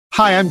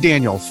Hi, I'm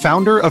Daniel,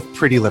 founder of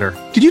Pretty Litter.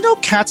 Did you know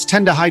cats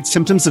tend to hide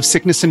symptoms of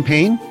sickness and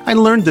pain? I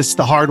learned this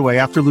the hard way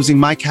after losing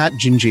my cat,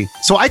 Gingy.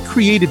 So I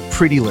created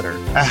Pretty Litter,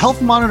 a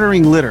health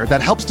monitoring litter that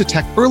helps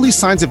detect early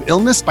signs of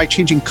illness by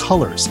changing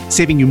colors,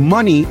 saving you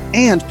money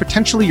and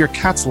potentially your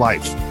cat's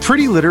life.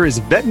 Pretty Litter is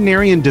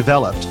veterinarian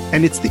developed,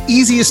 and it's the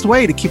easiest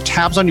way to keep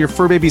tabs on your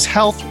fur baby's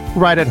health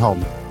right at home.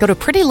 Go to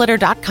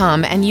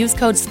prettylitter.com and use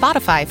code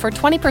SPOTIFY for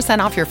 20%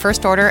 off your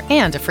first order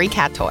and a free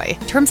cat toy.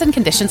 Terms and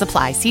conditions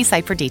apply. See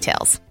site for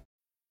details.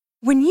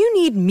 When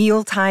you need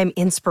mealtime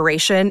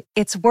inspiration,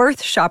 it's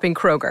worth shopping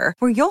Kroger,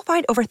 where you'll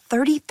find over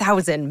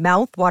 30,000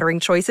 mouth-watering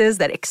choices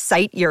that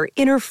excite your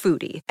inner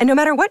foodie. And no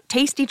matter what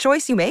tasty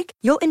choice you make,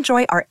 you'll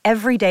enjoy our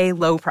everyday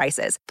low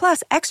prices,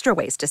 plus extra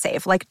ways to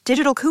save, like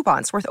digital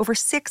coupons worth over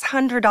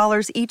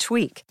 $600 each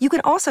week. You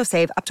can also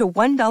save up to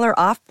 $1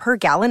 off per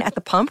gallon at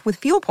the pump with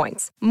fuel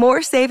points.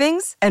 More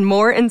savings and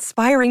more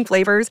inspiring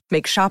flavors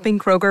make shopping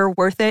Kroger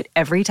worth it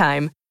every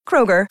time.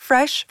 Kroger,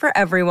 fresh for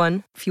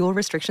everyone. Fuel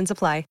restrictions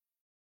apply.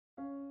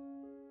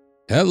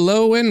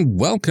 Hello and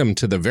welcome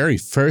to the very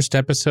first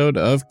episode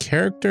of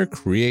Character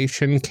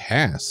Creation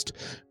Cast.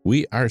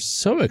 We are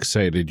so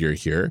excited you're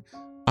here.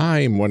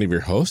 I'm one of your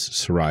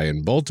hosts,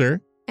 Ryan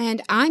Bolter.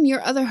 And I'm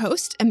your other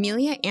host,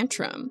 Amelia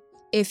Antrim.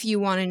 If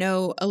you want to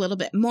know a little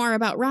bit more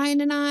about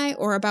Ryan and I,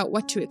 or about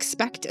what to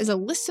expect as a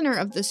listener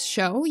of this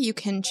show, you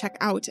can check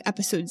out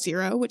episode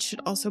 0, which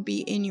should also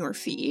be in your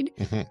feed.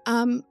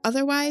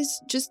 Otherwise,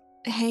 just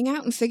hang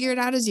out and figure it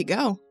out as you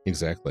go.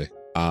 Exactly.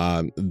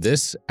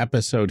 This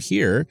episode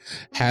here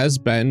has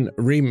been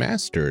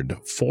remastered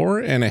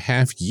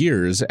 4.5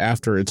 years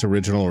after its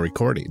original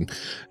recording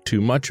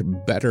to much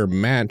better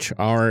match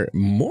our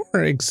more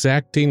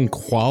exacting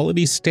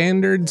quality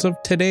standards of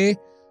today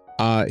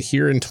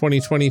here in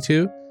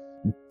 2022.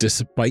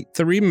 Despite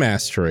the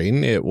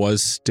remastering, it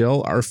was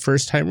still our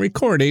first time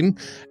recording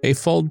a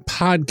full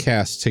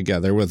podcast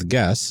together with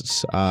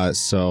guests.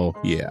 So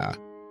yeah.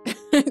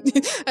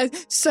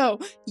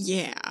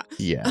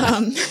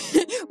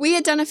 We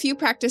had done a few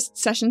practice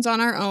sessions on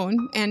our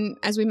own, and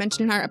as we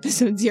mentioned in our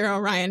episode 0,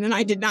 Ryan and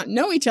I did not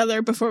know each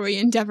other before we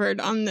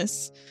endeavored on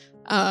this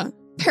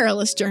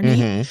perilous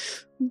journey.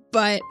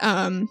 But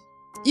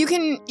you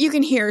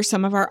can hear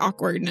some of our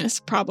awkwardness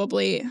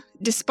probably.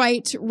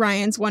 Despite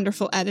Ryan's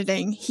wonderful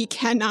editing, he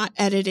cannot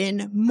edit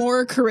in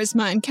more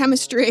charisma and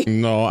chemistry.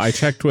 No, I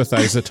checked with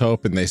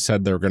Isotope and they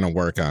said they're going to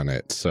work on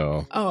it.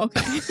 So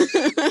okay.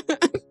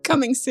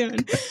 Coming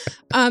soon.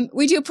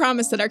 We do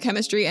promise that our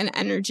chemistry and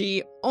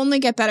energy only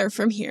get better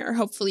from here.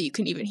 Hopefully you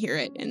can even hear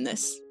it in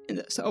this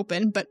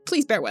open, but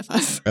please bear with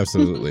us.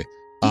 Absolutely.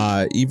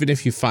 Even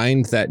if you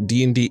find that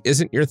D&D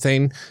isn't your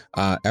thing,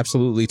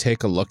 absolutely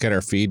take a look at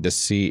our feed to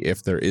see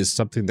if there is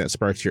something that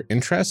sparks your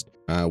interest.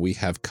 We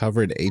have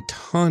covered a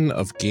ton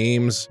of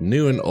games,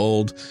 new and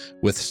old,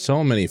 with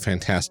so many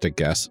fantastic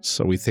guests.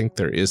 So we think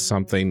there is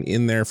something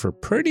in there for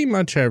pretty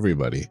much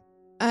everybody.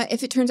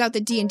 If it turns out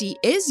that D&D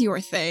is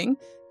your thing,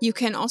 you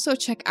can also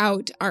check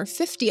out our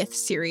 50th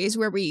series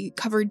where we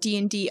cover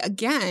D&D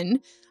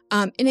again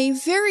in a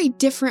very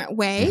different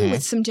way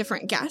with some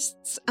different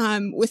guests,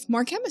 with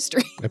more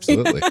chemistry.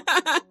 Absolutely.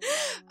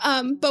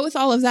 But with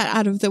all of that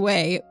out of the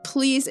way,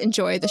 please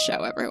enjoy the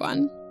show,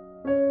 everyone.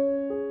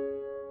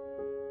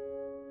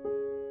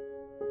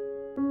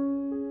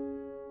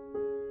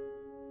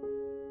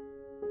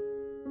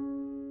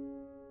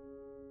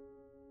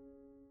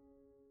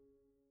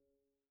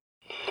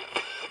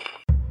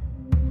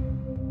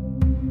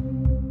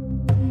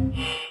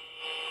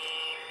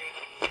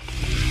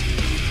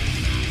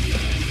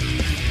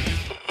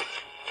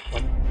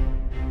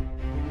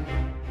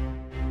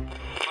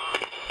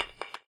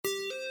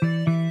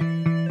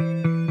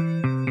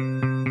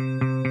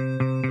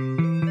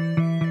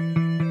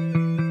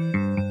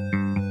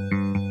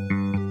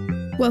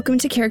 Welcome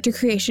to Character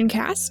Creation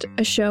Cast,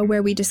 a show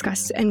where we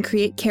discuss and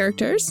create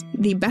characters,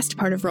 the best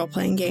part of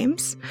role-playing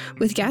games,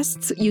 with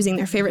guests using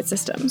their favorite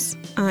systems.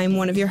 I'm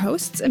one of your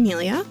hosts,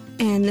 Amelia,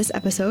 and this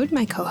episode,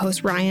 my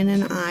co-host Ryan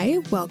and I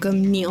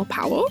welcome Neil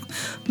Powell,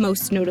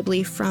 most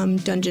notably from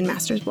Dungeon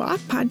Master's Block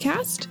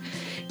podcast.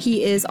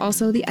 He is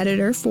also the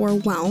editor for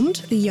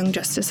Whelmed, the Young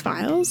Justice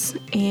Files,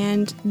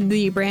 and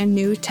the brand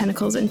new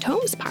Tentacles and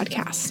Tomes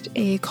podcast,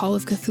 a Call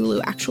of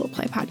Cthulhu actual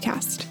play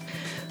podcast.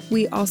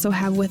 We also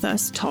have with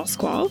us Tall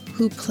Squall,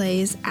 who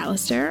plays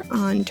Alistair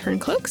on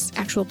Turncloak's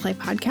actual play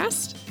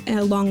podcast. And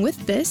along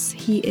with this,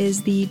 he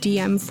is the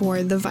DM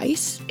for The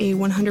Vice, a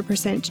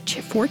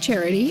 100% for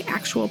charity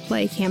actual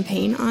play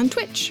campaign on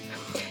Twitch.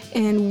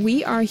 And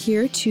we are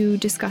here to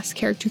discuss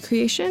character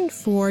creation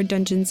for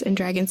Dungeons &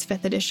 Dragons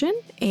 5th edition,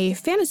 a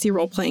fantasy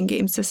role-playing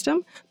game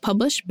system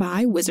published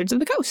by Wizards of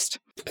the Coast.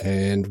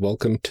 And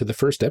welcome to the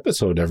first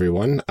episode,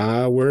 everyone.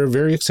 We're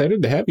very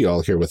excited to have you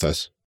all here with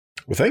us.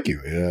 Well, thank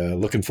you.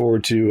 Looking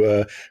forward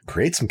to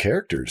create some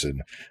characters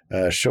and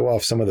show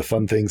off some of the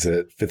fun things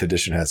that 5th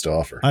edition has to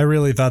offer. I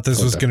really thought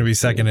this was going to be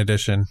 2nd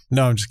edition.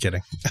 No, I'm just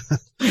kidding.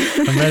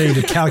 I'm ready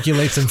to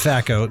calculate some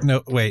THAC0.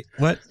 No, wait,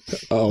 what?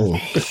 Oh,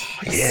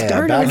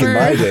 yeah, back in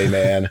my day,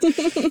 man.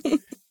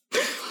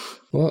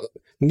 Well,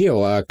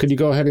 Neil, could you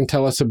go ahead and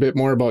tell us a bit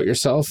more about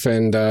yourself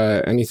and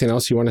anything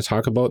else you want to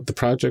talk about the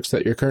projects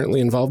that you're currently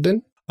involved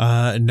in?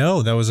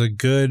 No, that was a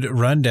good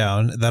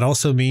rundown. That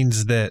also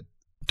means that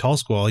Tall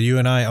Squall, you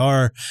and I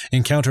are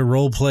Encounter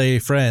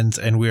Roleplay friends,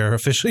 and we are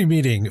officially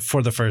meeting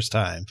for the first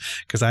time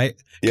because I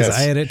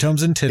edit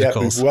Tomes and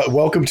Tentacles. Yeah,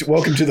 welcome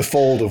to the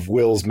fold of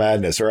Will's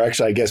madness, or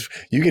actually, I guess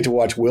you get to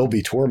watch Will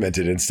be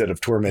tormented instead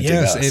of tormenting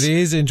us. Yes, it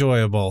is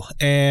enjoyable,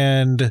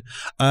 and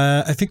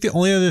I think the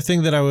only other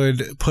thing that I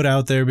would put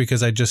out there,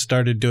 because I just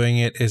started doing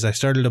it, is I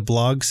started a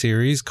blog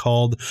series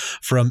called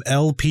From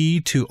LP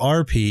to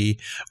RP,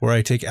 where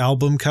I take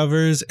album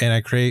covers and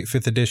I create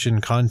 5th edition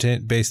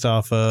content based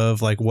off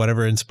of like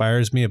whatever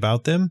inspires me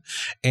about them,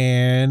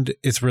 and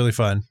it's really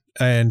fun.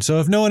 And so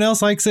if no one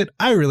else likes it,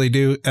 I really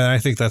do, and I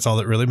think that's all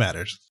that really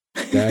matters.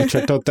 Yeah, I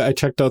checked out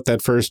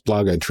that first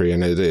blog entry,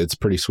 and it's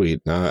pretty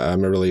sweet.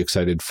 I'm really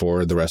excited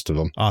for the rest of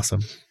them.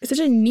 Awesome. It's such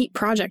a neat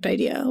project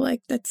idea.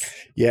 Like that's.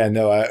 Yeah,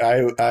 no,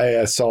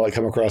 I saw it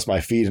come across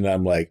my feed, and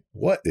I'm like,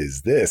 what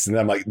is this? And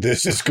I'm like,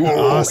 this is cool.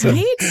 Awesome.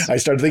 Right? I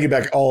started thinking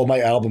back all of my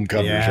album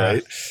covers,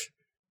 right?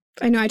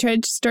 I know I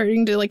tried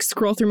starting to like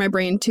scroll through my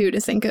brain too to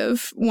think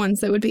of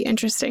ones that would be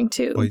interesting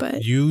too,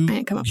 but you I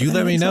didn't come up with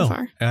let me know, so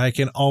far. and I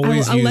can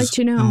always I'll use let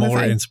you know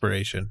more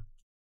inspiration.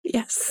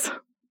 Yes.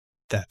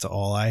 That's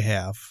all I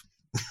have.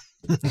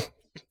 All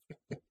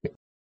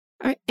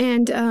right,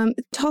 and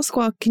Tall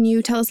Squall, can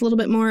you tell us a little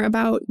bit more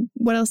about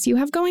what else you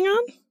have going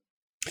on?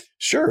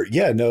 Sure.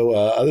 Yeah. No.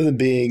 Other than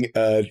being,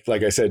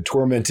 like I said,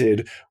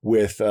 tormented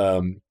with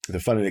the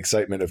fun and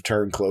excitement of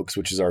Turncloaks,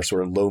 which is our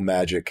sort of low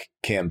magic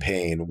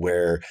campaign,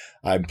 where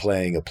I'm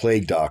playing a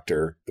plague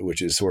doctor,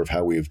 which is sort of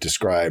how we've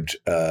described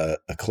a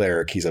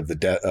cleric. He's of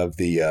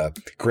the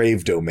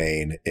grave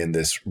domain in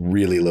this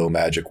really low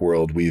magic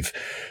world. We've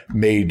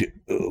made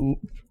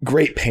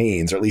great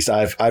pains, or at least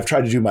I've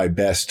tried to do my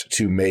best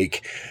to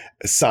make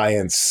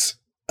science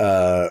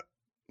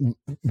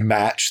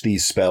match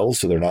these spells,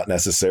 so they're not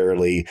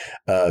necessarily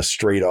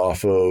straight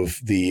off of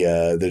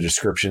the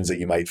descriptions that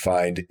you might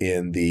find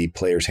in the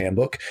player's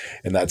handbook,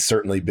 and that's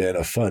certainly been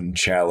a fun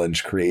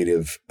challenge,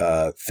 creative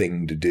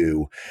thing to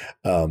do.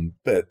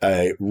 But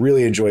I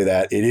really enjoy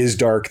that. It is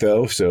dark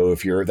though, so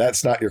if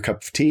that's not your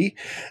cup of tea,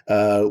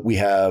 we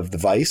have the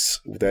Vice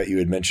that you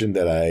had mentioned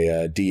that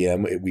I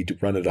DM. We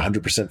run it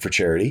 100% for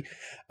charity.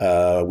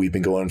 We've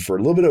been going for a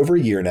little bit over a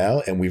year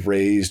now, and we've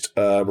raised,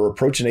 we're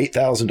approaching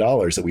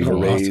 $8,000 that we've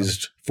raised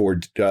for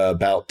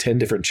about 10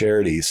 different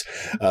charities.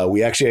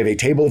 We actually have a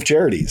table of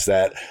charities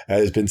that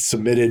has been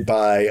submitted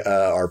by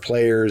our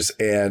players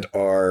and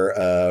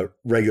our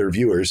regular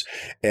viewers,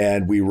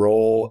 and we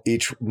roll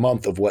each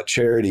month of what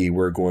charity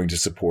we're going to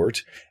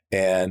support,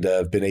 and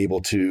have been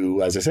able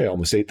to, as I say,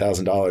 almost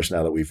 $8,000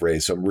 now that we've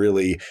raised. So I'm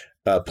really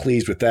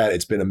pleased with that.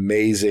 It's been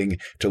amazing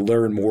to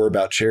learn more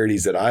about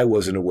charities that I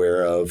wasn't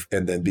aware of,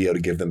 and then be able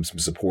to give them some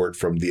support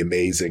from the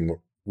amazing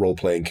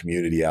role-playing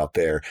community out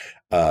there.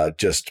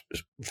 Just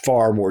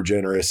far more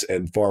generous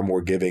and far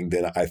more giving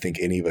than I think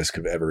any of us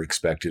could have ever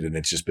expected. And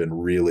it's just been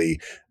really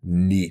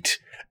neat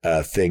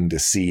thing to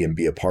see and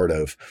be a part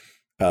of.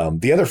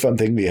 The other fun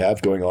thing we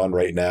have going on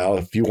right now,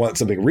 if you want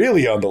something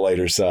really on the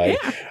lighter side,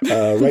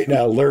 right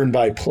now, Learn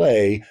by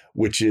Play,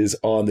 which is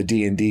on the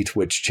D&D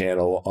Twitch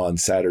channel on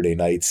Saturday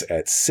nights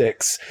at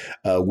 6.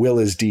 Will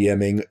is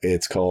DMing.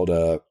 It's called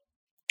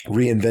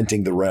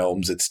Reinventing the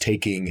Realms. It's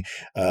taking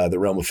the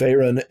Realm of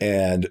Faerun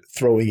and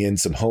throwing in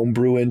some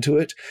homebrew into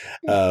it.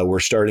 We're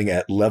starting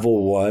at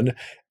level 1,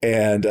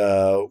 and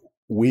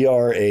we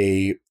are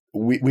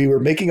we were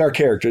making our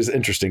characters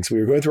interesting. So we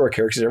were going through our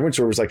characters, and everyone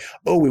sort of was like,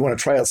 oh, we want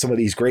to try out some of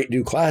these great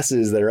new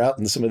classes that are out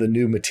in some of the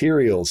new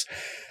materials.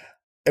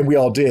 And we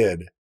all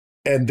did.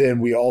 And then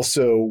we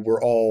also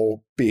were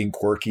all being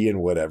quirky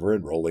and whatever,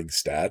 and rolling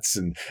stats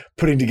and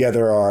putting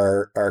together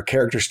our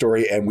character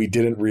story. And we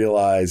didn't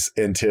realize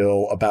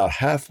until about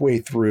halfway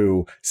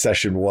through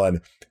session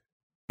 1,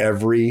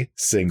 every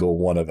single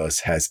one of us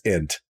has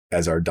int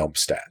as our dump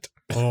stat.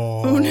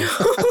 Oh no.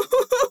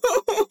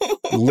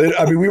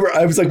 I mean,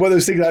 I was like one of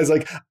those things. I was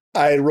like,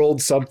 I had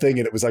rolled something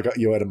and it was like, at a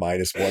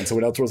 -1.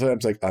 Someone else rolled something. I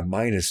was like, a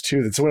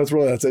 -2. Then someone else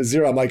rolled that's a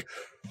 0. I'm like,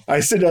 I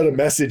sent out a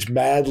message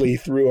madly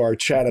through our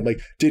chat. I'm like,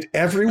 did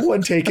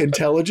everyone take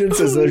intelligence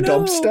as their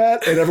dump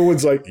stat? And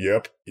everyone's like,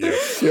 yep. And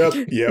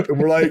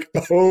we're like,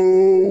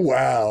 oh,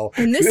 wow.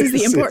 And this is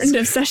the importance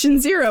of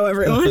session 0,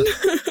 everyone.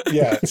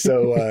 Yeah.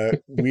 So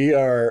we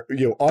are,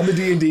 on the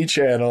D&D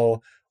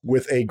channel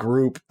with a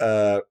group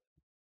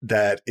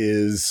that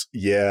is,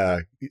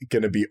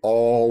 going to be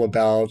all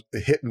about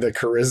hitting the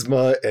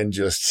charisma and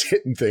just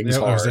hitting things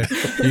hard.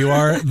 You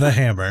are the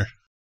hammer.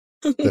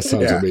 That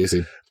sounds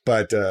amazing.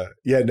 But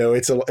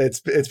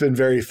it's been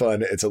very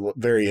fun. It's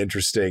very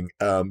interesting.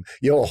 A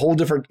whole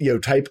different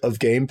type of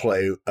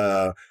gameplay.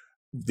 One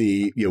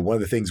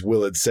of the things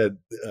Will had said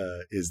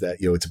is that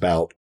it's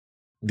about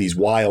these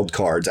wild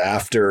cards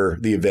after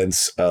the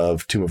events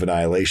of Tomb of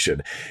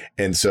Annihilation,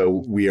 and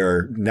so we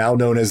are now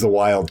known as the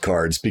wild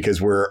cards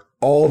because we're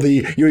all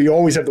you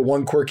always have the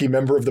one quirky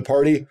member of the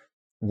party.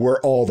 were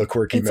all the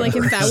quirky it's members.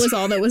 like if that was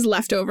all that was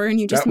left over and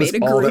you just made a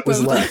group all that was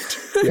of left.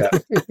 Yeah.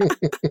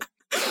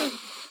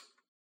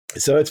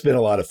 So it's been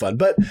a lot of fun.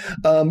 But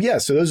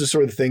so those are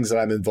sort of the things that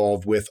I'm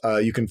involved with.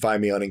 You can find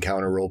me on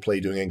Encounter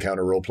Roleplay doing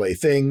Encounter Roleplay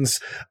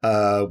things,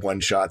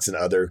 one-shots and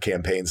other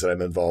campaigns that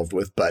I'm involved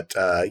with. But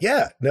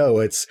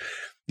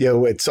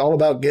it's all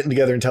about getting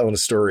together and telling a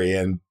story.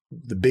 And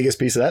the biggest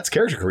piece of that's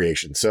character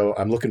creation. So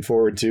I'm looking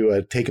forward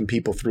to taking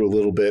people through a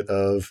little bit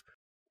of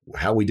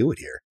how we do it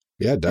here.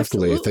 Yeah,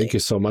 definitely. Absolutely. Thank you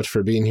so much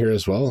for being here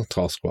as well,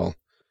 Tall Squall.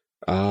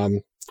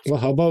 Well,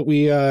 how about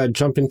we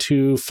jump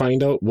into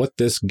find out what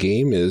this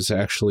game is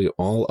actually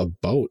all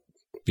about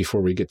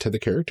before we get to the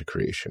character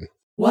creation.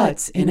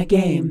 What's in a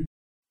game?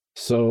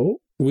 So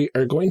we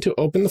are going to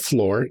open the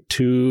floor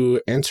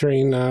to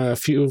answering a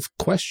few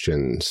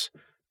questions.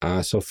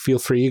 So feel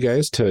free, you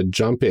guys, to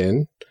jump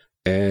in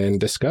and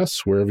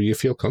discuss wherever you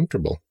feel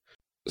comfortable.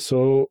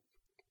 So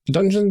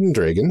Dungeons and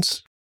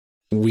Dragons,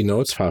 we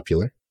know it's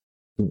popular.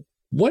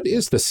 What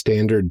is the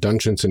standard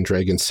Dungeons and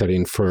Dragons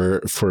setting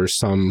for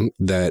some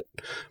that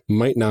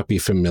might not be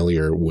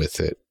familiar with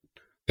it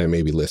and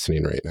may be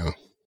listening right now?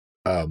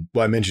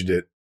 Well, I mentioned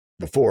it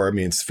before. I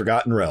mean, it's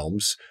Forgotten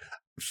Realms,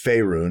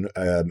 Faerun.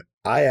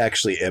 I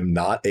actually am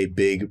not a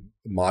big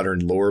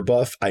modern lore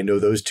buff. I know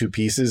those two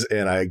pieces,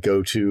 and I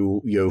go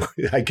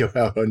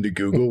out onto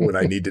Google when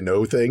I need to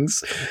know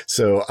things.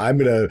 So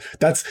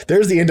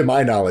there's the end of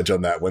my knowledge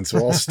on that one.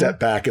 So I'll step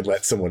back and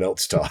let someone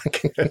else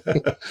talk.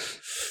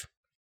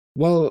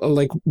 Well,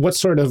 like what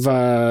sort of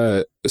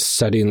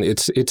setting?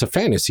 It's a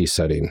fantasy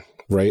setting,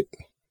 right?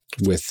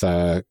 With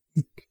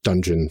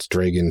dungeons,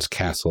 dragons,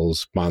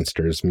 castles,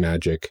 monsters,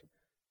 magic,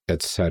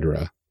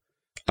 etc.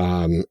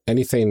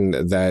 Anything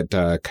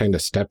that kind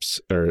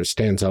of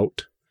stands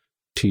out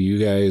to you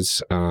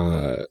guys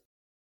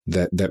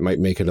that might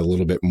make it a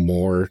little bit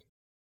more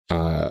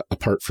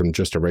apart from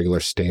just a regular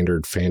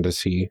standard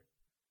fantasy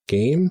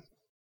game?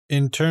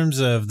 In terms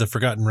of the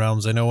Forgotten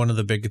Realms, I know one of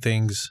the big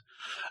things,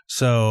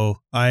 so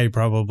I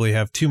probably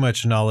have too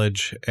much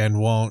knowledge and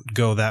won't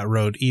go that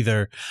road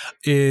either,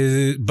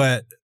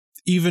 but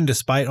even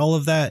despite all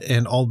of that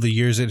and all the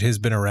years it has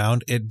been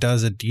around, it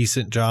does a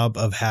decent job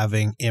of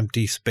having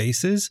empty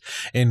spaces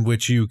in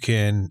which you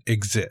can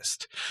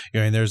exist.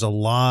 And there's a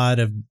lot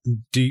of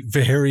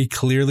very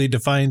clearly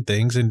defined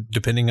things, and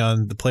depending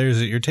on the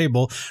players at your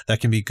table,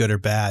 that can be good or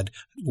bad.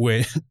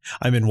 When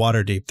I'm in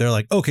Waterdeep, they're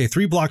like, okay,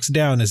 3 blocks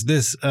down is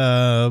this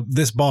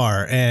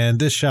bar and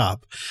this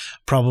shop.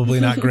 Probably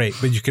not great,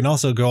 but you can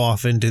also go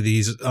off into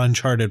these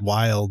uncharted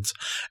wilds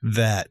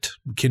that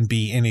can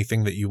be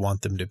anything that you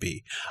want them to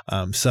be.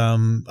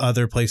 Some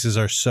other places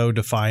are so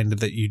defined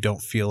that you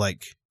don't feel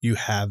like you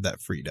have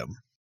that freedom.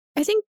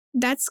 I think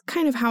that's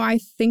kind of how I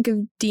think of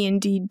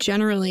D&D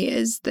generally,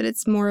 is that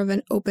it's more of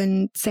an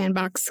open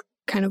sandbox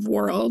kind of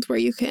world where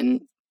you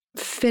can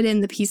fit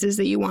in the pieces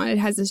that you want. It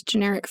has this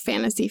generic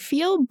fantasy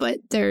feel, but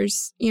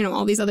there's,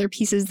 all these other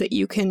pieces that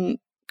you can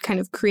kind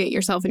of create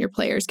yourself and your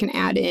players can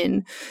add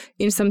in.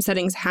 Some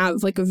settings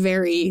have like a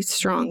very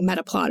strong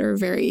meta plot or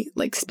very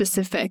like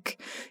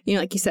specific,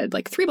 like you said,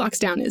 like 3 blocks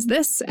down is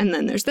this, and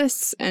then there's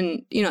this.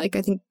 And, I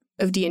think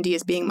of D&D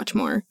as being much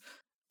more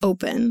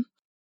open.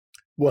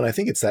 Well, and I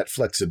think it's that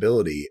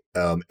flexibility.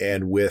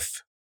 And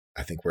with,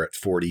 I think we're at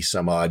 40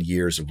 some odd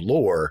years of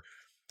lore,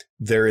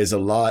 there is a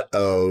lot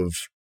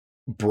of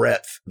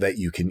breadth that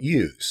you can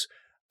use.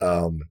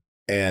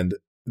 And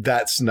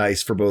that's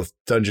nice for both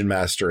dungeon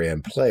master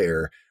and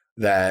player,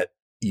 that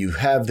you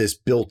have this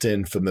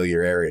built-in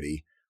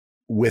familiarity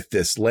with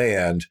this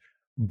land.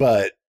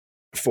 But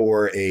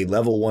for a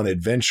level 1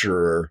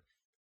 adventurer,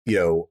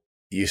 you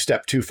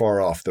step too far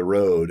off the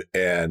road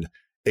and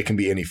it can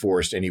be any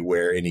forest,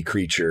 anywhere, any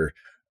creature,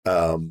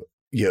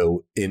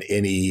 in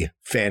any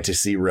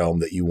fantasy realm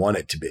that you want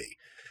it to be.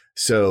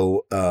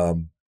 So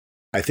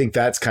I think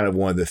that's kind of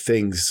one of the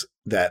things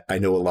that I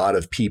know a lot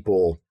of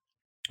people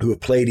who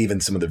have played even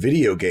some of the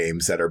video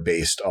games that are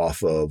based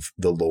off of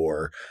the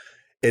lore.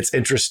 It's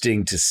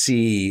interesting to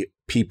see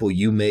people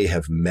you may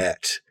have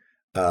met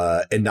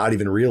and not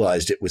even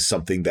realized it was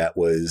something that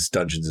was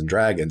Dungeons and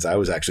Dragons. I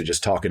was actually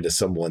just talking to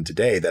someone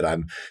today that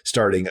I'm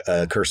starting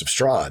a Curse of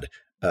Strahd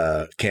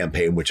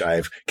campaign, which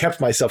I've kept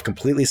myself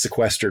completely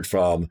sequestered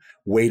from,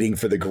 waiting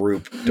for the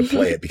group to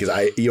play it, because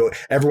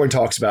everyone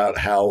talks about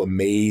how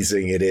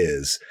amazing it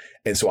is.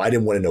 And so I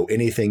didn't want to know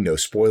anything, no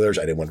spoilers.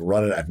 I didn't want to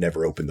run it. I've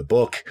never opened the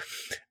book.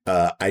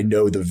 I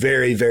know the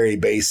very, very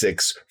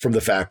basics from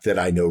the fact that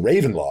I know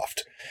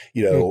Ravenloft,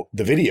 the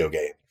video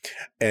game.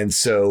 And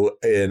so,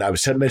 and I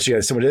was mentioning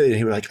to someone today, and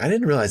he was like, I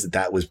didn't realize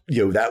that was,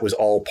 that was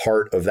all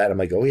part of that. I'm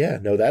like, oh yeah,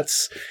 no,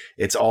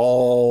 it's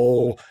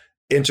all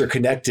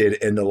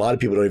interconnected. And a lot of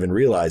people don't even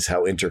realize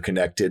how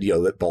interconnected,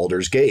 that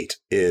Baldur's Gate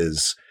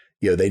is.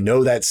 They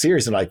know that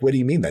series, and like, what do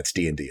you mean that's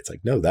D&D? It's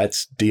like, no,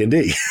 that's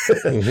D&D.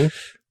 Mm-hmm.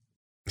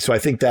 So I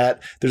think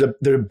that there's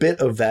a bit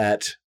of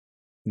that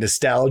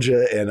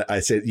nostalgia, and I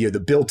say, the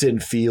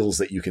built-in feels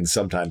that you can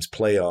sometimes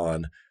play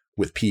on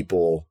with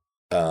people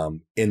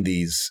in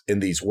these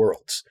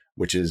worlds,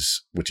 which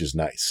is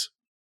nice.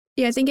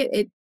 Yeah, I think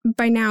it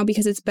by now,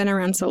 because it's been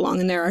around so long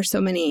and there are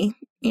so many,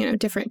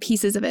 different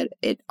pieces of it,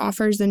 it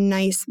offers a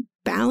nice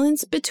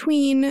balance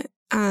between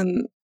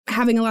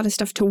having a lot of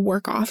stuff to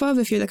work off of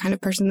if you're the kind of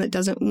person that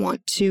doesn't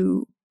want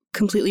to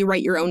completely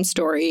write your own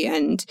story,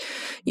 and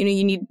you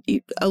need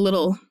a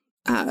little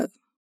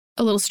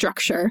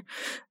structure.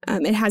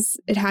 It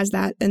has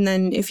that. And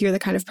then if you're the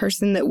kind of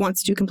person that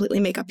wants to completely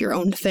make up your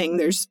own thing,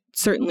 there's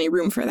certainly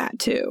room for that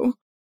too.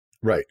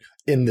 Right.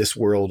 In this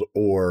world,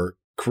 or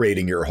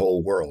creating your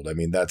whole world. I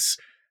mean, that's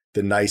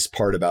the nice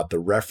part about the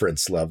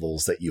reference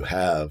levels that you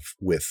have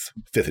with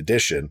 5th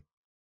edition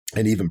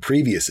and even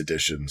previous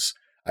editions,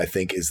 I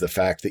think, is the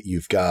fact that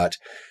you've got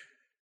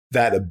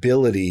that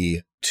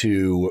ability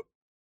to,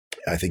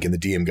 I think in the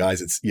DM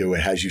guides, it's, it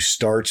has you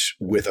start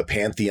with a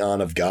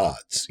pantheon of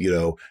gods,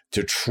 to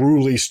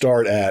truly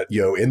start at,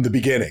 in the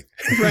beginning.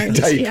 Right.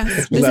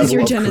 Yes. This is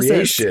your Genesis.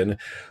 Creation,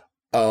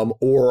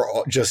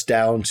 or just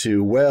down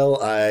to,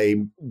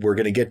 we're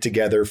going to get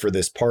together for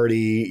this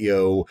party,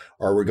 or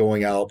we're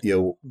going out,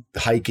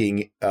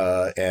 hiking,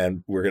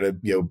 and we're going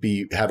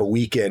to, have a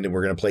weekend and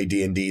we're going to play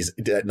D&Ds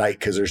at night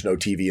because there's no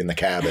TV in the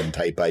cabin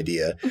type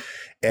idea.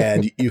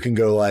 And you can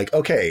go like,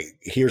 okay,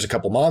 here's a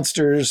couple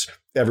monsters,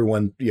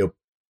 everyone,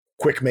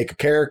 quick make a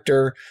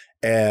character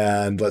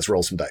and let's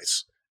roll some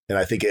dice. And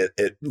I think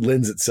it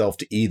lends itself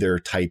to either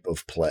type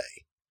of play.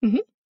 Mm-hmm.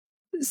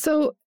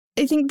 So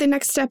I think the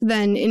next step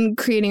then in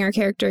creating our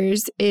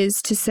characters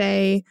is to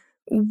say,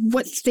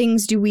 what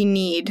things do we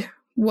need?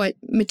 What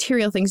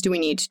material things do we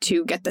need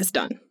to get this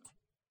done?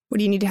 What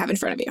do you need to have in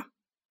front of you?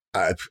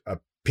 A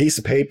piece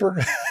of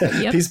paper,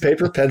 Yep. Piece of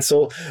paper,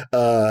 pencil,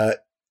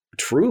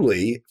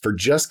 truly for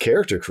just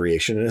character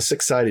creation, and a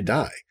 6-sided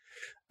die.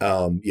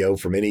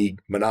 From any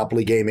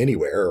Monopoly game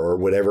anywhere or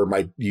whatever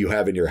you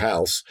have in your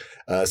house.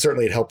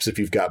 Certainly it helps if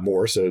you've got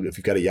more. So if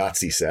you've got a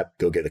Yahtzee set,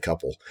 go get a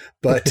couple.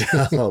 But,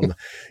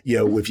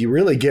 if you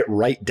really get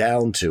right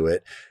down to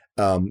it,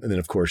 and then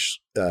of course,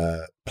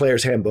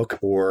 Player's Handbook,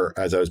 or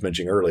as I was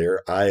mentioning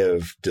earlier, I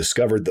have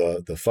discovered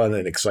the fun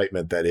and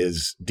excitement that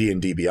is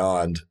D&D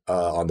Beyond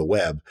on the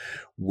web,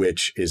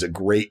 which is a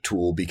great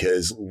tool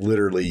because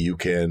literally you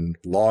can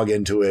log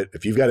into it.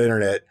 If you've got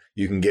internet,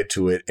 you can get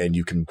to it and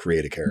you can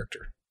create a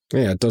character.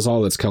 Yeah, it does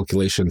all its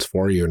calculations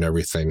for you and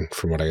everything,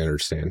 from what I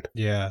understand.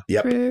 Yeah.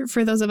 Yep.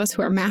 For those of us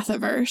who are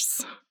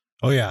math-averse.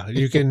 Oh, yeah.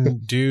 You can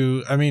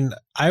do,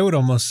 I would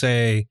almost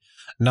say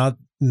not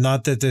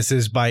that this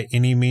is by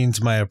any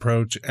means my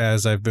approach,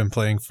 as I've been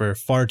playing for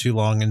far too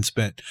long and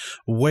spent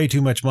way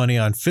too much money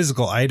on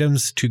physical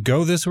items to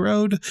go this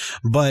road.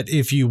 But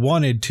if you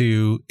wanted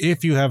to,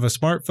 if you have a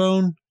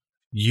smartphone,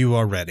 you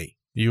are ready.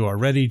 You are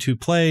ready to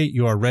play.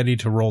 You are ready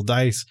to roll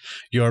dice.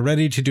 You are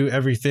ready to do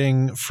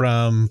everything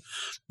from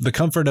the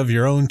comfort of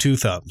your own two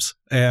thumbs.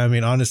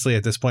 And honestly,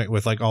 at this point,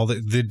 with like all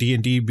the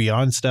D&D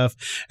Beyond stuff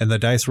and the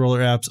dice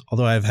roller apps,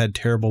 although I've had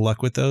terrible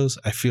luck with those,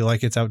 I feel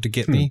like it's out to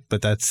get me,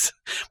 but that's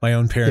my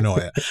own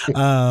paranoia.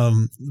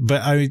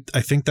 But I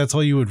think that's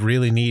all you would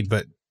really need.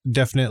 But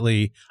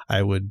definitely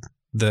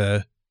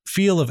the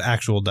feel of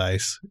actual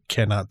dice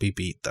cannot be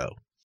beat, though.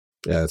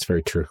 Yeah, that's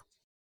very true.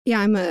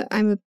 Yeah, I'm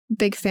a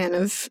big fan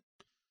of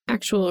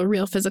actual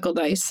real physical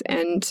dice,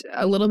 and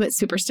a little bit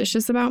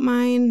superstitious about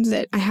mine,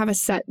 that I have a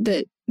set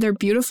that they're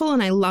beautiful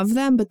and I love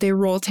them, but they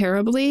roll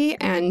terribly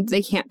and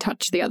they can't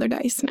touch the other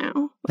dice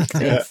now. Like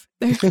they've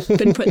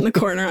been put in the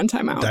corner on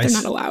timeout. They're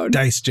not allowed.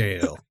 Dice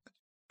jail.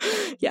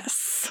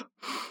 Yes.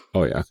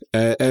 Oh, yeah.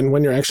 And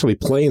when you're actually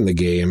playing the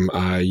game,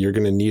 you're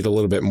going to need a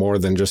little bit more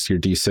than just your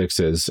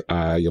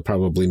D6s. You'll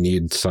probably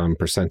need some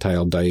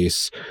percentile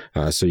dice,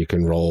 so you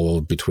can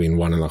roll between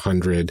 1 and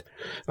 100.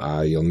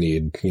 You'll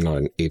need,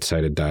 an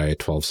 8-sided die, a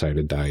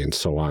 12-sided die, and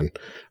so on.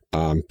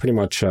 Pretty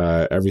much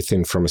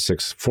everything from a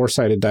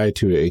 4-sided die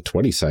to a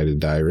 20-sided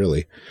die,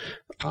 really,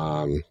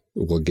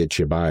 will get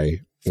you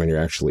by when you're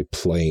actually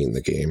playing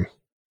the game.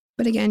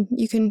 But again,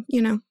 you can,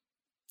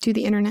 do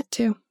the internet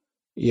too.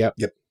 Yep.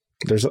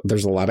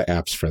 There's a lot of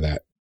apps for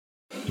that.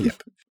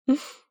 Yep.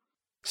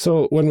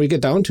 So when we get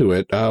down to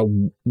it,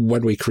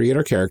 when we create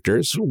our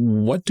characters,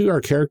 what do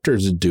our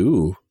characters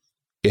do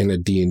in a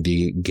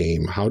D&D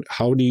game?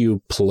 How do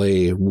you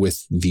play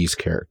with these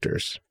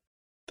characters?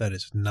 That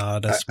is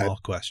not a small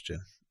question.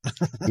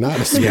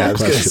 Not a small question. I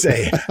was going to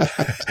say,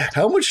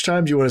 how much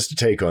time do you want us to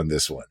take on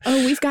this one?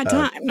 Oh, we've got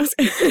time.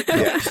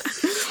 Yeah.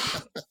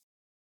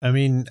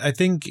 I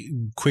think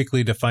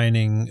quickly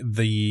defining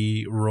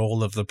the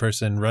role of the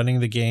person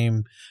running the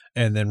game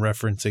and then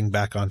referencing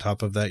back on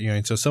top of that,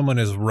 so someone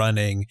is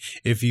running,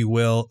 if you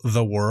will,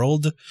 the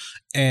world,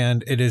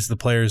 and it is the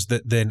players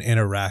that then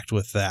interact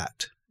with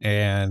that.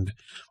 And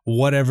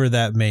whatever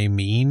that may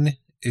mean,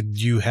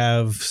 you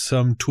have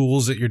some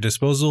tools at your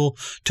disposal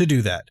to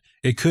do that.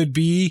 It could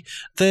be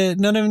that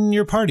none in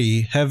your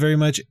party have very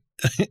much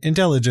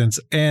intelligence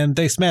and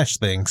they smash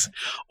things,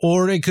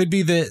 or it could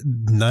be that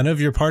none of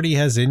your party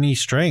has any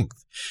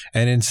strength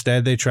and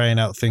instead they try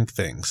and outthink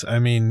things.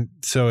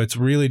 So it's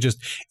really just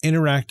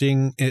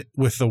interacting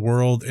with the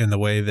world in the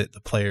way that the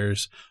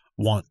players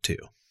want to.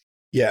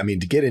 Yeah, I mean,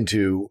 to get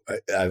into,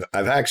 I've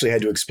actually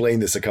had to explain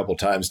this a couple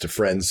times to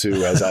friends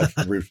who, as I've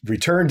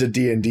returned to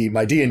D&D,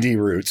 my D&D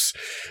roots,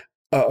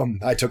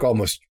 I took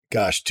almost,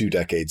 2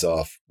 decades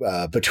off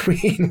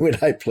between when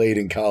I played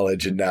in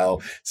college and now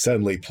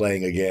suddenly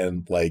playing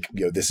again. Like,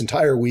 this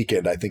entire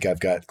weekend, I think I've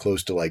got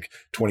close to like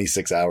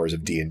 26 hours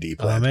of D&D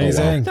playing.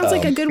 Amazing. Oh, wow. Sounds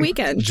like a good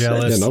weekend.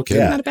 Jealous. Yeah, okay.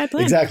 Not a bad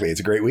plan. Exactly. It's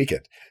a great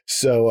weekend.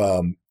 So,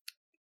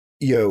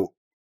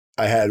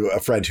 I had a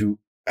friend who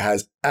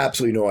has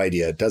absolutely no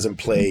idea, doesn't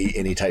play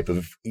any type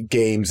of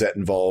games that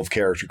involve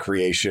character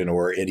creation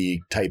or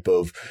any type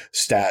of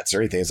stats or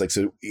anything. It's like,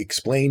 so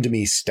explain to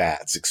me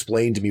stats,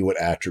 explain to me what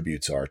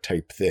attributes are,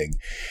 type thing.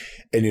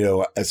 And,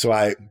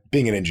 so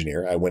being an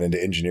engineer, I went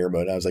into engineer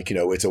mode. And I was like,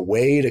 it's a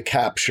way to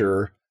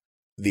capture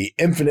the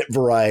infinite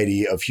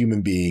variety of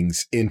human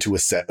beings into a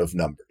set of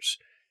numbers.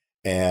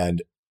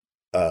 And,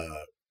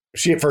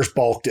 she at first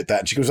balked at that.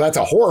 And she goes, that's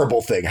a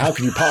horrible thing. How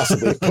can you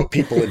possibly put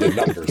people into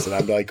numbers? And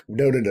I'm like,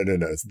 no.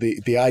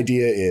 The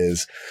idea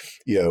is,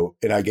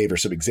 and I gave her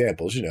some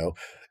examples,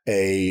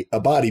 a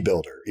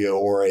bodybuilder,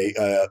 or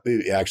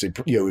actually,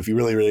 if you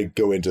really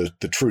go into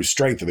the true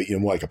strength of it,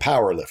 more like a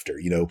power lifter,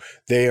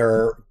 they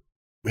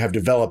have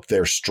developed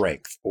their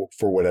strength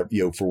for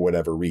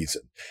whatever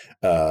reason,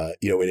 and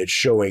it's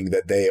showing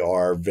that they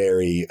are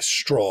very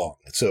strong.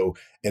 So,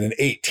 and an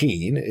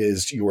 18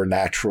 is your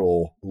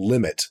natural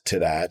limit to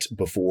that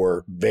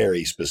before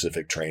very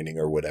specific training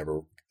or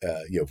whatever.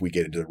 If we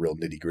get into the real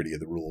nitty gritty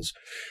of the rules,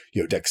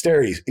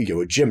 dexterity,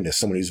 a gymnast,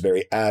 someone who's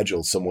very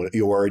agile, someone,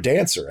 or a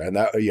dancer. And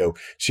that,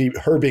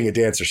 her being a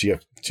dancer,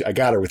 I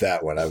got her with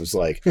that one. I was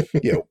like,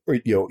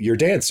 you're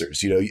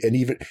dancers,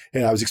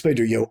 and I was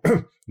explaining to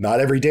her, not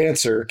every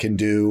dancer can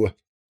do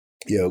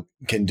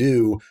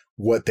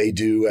what they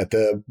do at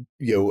the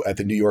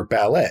New York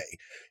Ballet.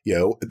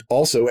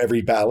 Also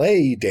every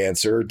ballet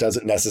dancer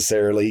doesn't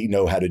necessarily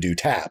know how to do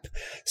tap.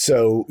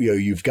 So,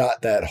 you've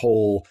got that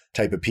whole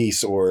type of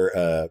piece,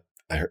 or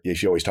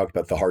she always talked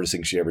about the hardest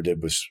thing she ever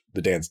did was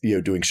the dance,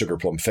 doing Sugar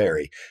Plum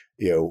Fairy,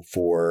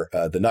 for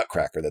the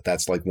Nutcracker,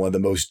 that's like one of the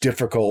most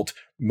difficult,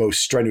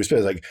 most strenuous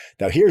bits. Like,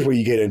 now here's where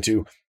you get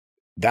into,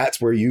 that's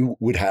where you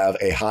would have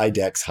a high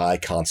dex, high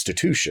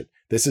constitution.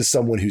 This is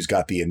someone who's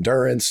got the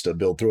endurance to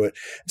build through it.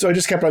 So I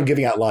just kept on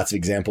giving out lots of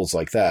examples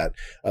like that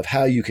of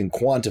how you can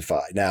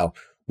quantify. Now,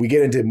 we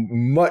get into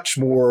much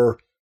more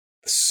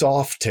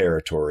soft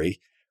territory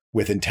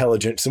with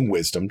intelligence and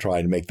wisdom,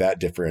 trying to make that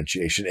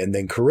differentiation. And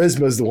then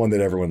charisma is the one that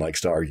everyone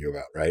likes to argue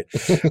about, right?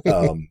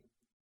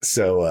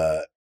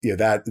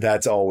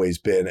 That's always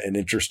been an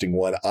interesting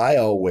one. I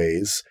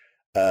always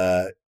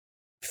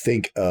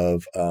think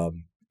of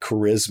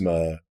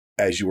charisma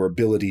as your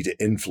ability to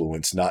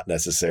influence, not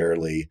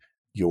necessarily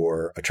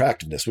your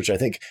attractiveness, which I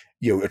think,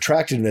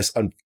 attractiveness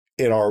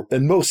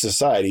in most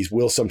societies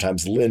will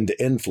sometimes lend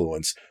to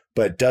influence,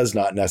 but does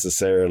not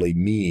necessarily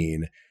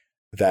mean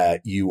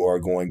that you are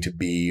going to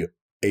be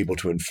able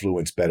to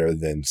influence better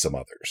than some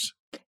others.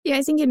 Yeah,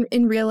 I think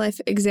in real life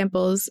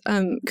examples,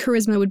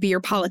 charisma would be your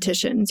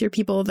politicians, your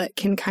people that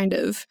can kind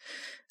of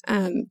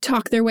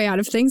talk their way out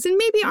of things and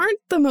maybe aren't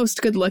the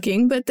most good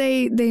looking, but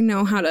they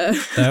know how to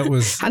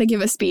how to give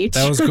a speech.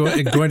 That was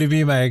going to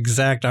be my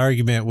exact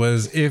argument,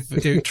 was if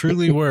it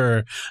truly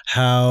were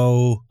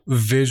how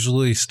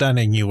visually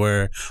stunning you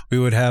were, we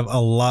would have a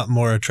lot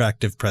more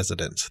attractive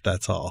presidents.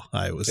 That's all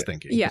I was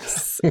thinking.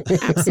 Yes,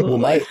 absolutely.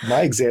 Well,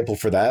 my example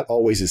for that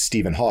always is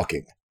Stephen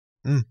Hawking.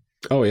 Mm.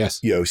 Oh,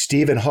 yes.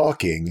 Stephen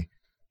Hawking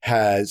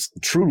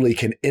truly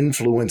can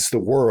influence the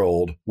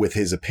world with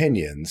his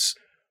opinions.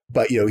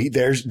 But,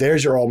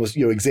 there's your almost,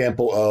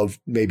 example of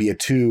maybe a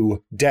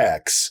 2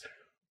 dex,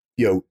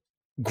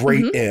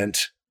 great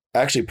int,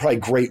 actually probably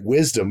great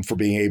wisdom for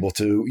being able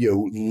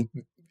to,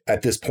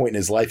 at this point in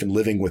his life and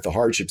living with the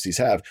hardships he's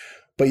had.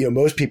 But,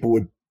 most people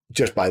would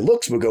just by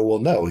looks would go, well,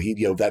 no,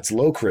 that's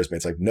low charisma.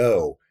 It's like,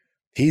 no,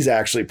 he's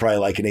actually probably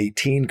like an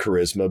 18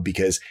 charisma,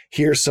 because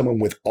here's someone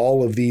with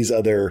all of these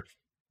other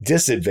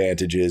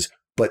disadvantages,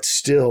 but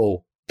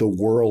still the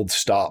world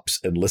stops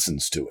and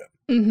listens to him.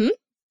 Mm-hmm.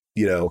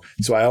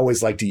 So I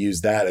always like to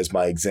use that as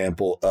my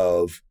example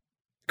of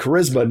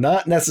charisma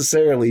not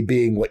necessarily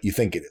being what you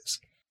think it is.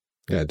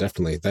 Yeah,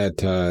 definitely.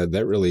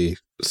 That really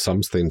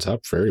sums things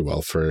up very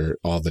well for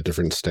all the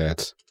different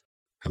stats.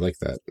 I like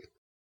that.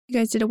 You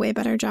guys did a way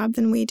better job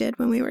than we did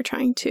when we were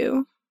trying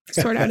to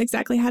sort out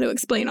exactly how to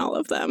explain all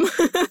of them.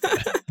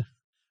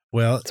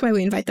 Well, that's why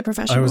we invite the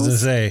professionals. I was going to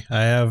say,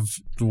 I have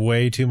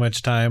way too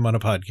much time on a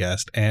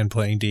podcast and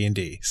playing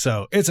D&D,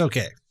 so it's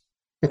okay.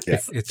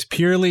 Yeah. It's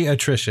purely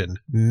attrition,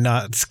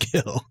 not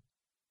skill.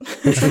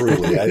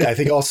 Truly. I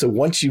think also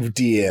once you've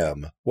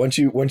been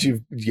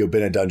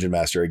a dungeon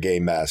master, a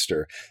game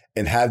master,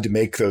 and had to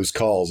make those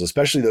calls,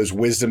 especially those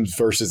wisdom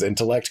versus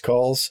intellect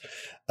calls,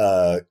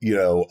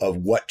 of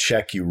what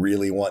check you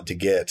really want to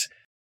get,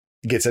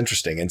 it gets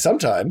interesting. And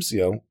sometimes,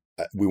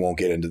 we won't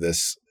get into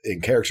this in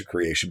character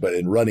creation, but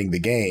in running the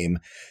game,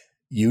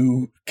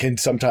 you can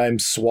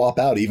sometimes swap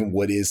out even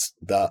what is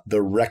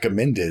the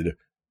recommended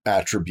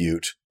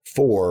attribute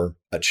for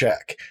a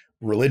check.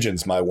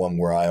 Religion's my one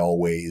where I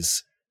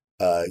always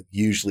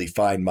usually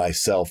find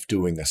myself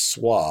doing a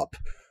swap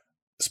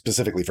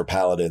specifically for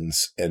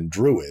paladins and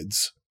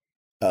druids,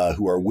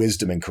 who are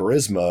wisdom and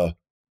charisma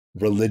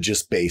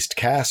religious-based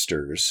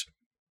casters,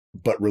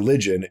 but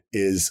religion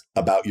is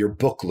about your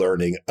book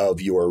learning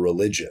of your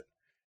religion.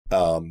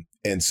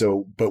 And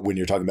so, but when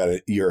you're talking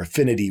about your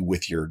affinity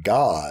with your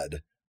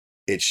god,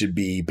 it should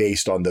be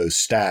based on those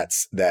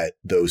stats that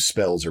those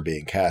spells are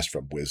being cast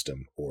from,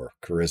 wisdom or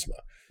charisma.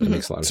 That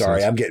makes a lot of Sorry,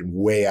 sense. I'm getting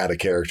way out of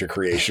character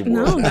creation.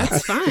 No,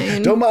 that's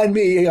fine. Don't mind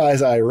me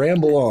as I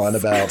ramble on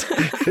about,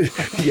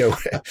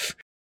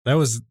 That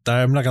was,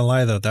 I'm not going to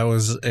lie though, that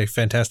was a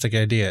fantastic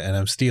idea and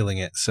I'm stealing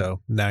it.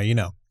 So now you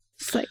know.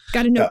 It's like,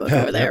 got a notebook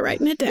over there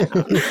writing it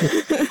down.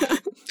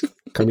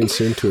 Coming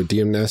soon to a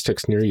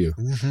Gymnastics near you.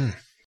 Mm-hmm.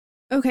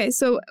 Okay,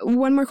 so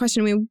one more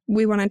question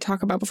we want to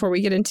talk about before we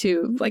get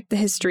into like the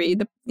history,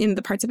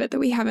 the parts of it that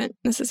we haven't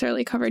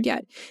necessarily covered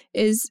yet,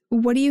 is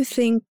what do you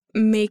think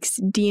makes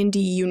D&D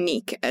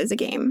unique as a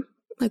game?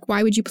 Like,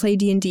 why would you play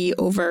D&D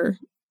over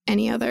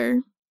any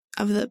other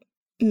of the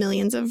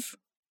millions of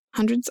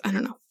hundreds, I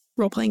don't know,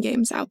 role-playing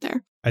games out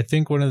there? I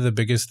think one of the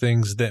biggest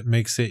things that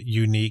makes it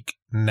unique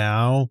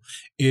now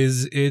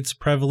is its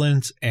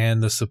prevalence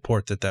and the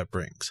support that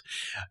brings.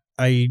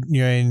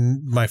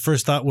 My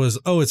first thought was,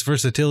 it's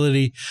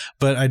versatility,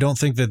 but I don't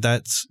think that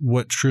that's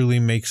what truly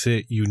makes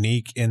it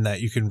unique, in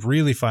that you can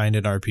really find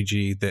an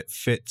RPG that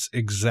fits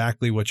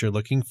exactly what you're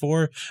looking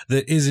for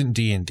that isn't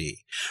D&D.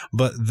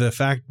 But the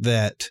fact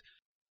that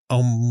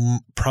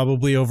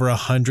probably over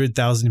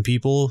 100,000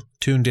 people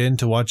tuned in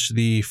to watch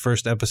the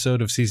first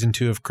episode of season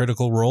 2 of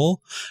Critical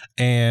Role.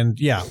 And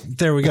yeah,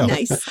 there we go.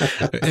 Nice.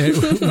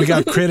 We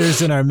got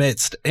critters in our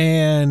midst.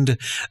 And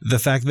the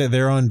fact that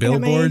they're on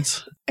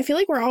billboards. I feel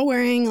like we're all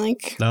wearing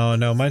like... No,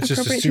 mine's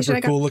just a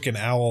super cool looking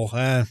owl.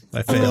 I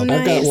failed. nice.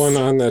 I've got one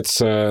on that's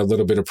a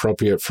little bit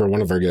appropriate for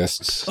one of our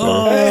guests. So.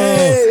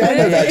 Hey, I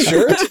know that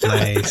shirt.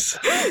 Nice.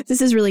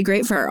 This is really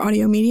great for our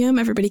audio medium.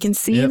 Everybody can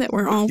see that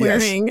we're all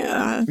wearing...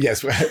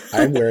 Yes,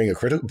 I'm wearing a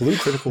blue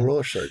Critical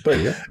Role shirt.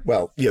 But,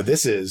 well,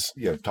 this is,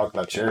 talk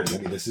about charity. I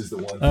mean, this is the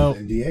one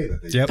from NDA that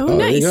they... Yep. Oh,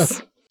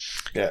 nice.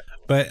 Yeah.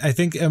 But I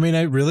think,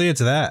 it's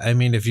that. I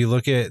mean, if you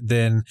look at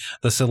then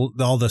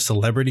all the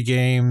celebrity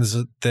games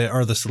that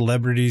are the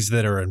celebrities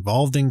that are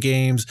involved in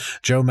games,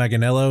 Joe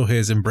Manganiello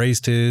has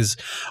embraced his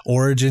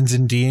origins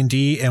in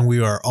D&D, and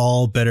we are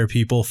all better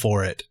people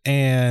for it.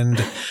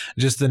 And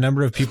just the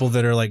number of people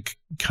that are like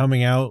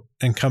coming out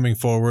and coming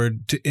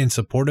forward in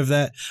support of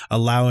that,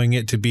 allowing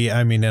it to be,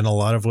 in a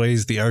lot of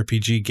ways, the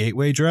RPG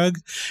gateway drug.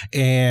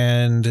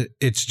 And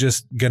it's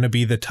just going to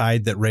be the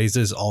tide that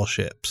raises all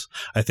ships,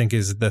 I think,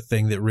 is the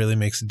thing that really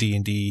makes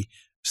D&D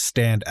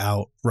stand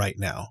out right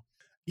now.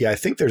 Yeah, I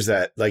think there's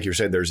that, like you're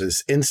saying, there's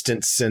this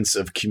instant sense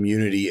of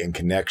community and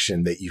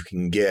connection that you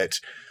can get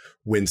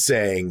when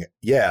saying,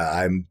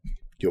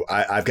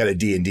 I've got a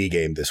D&D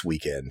game this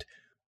weekend.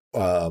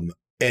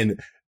 And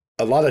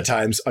a lot of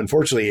times,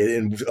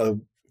 unfortunately,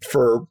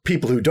 for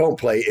people who don't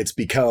play, it's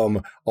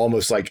become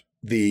almost like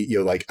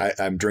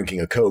I'm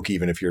drinking a Coke,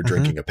 even if you're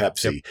drinking a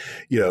Pepsi,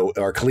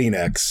 or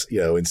Kleenex,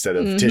 instead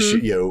of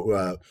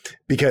tissue,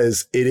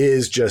 because it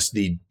is just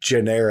the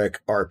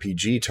generic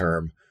RPG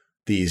term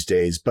these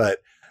days. But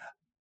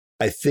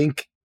I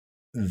think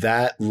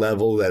that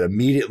level that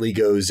immediately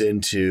goes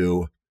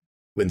into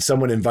when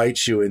someone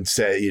invites you and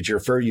say it's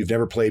you've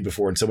never played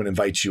before, and someone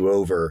invites you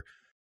over.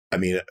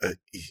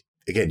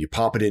 Again, you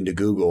pop it into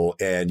Google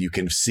and you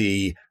can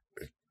see,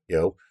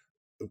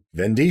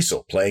 Vin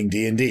Diesel playing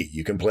D&D.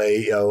 You can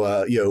play,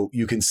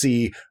 you can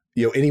see,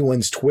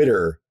 anyone's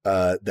Twitter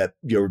that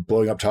you're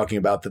blowing up talking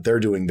about that they're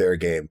doing their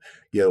game.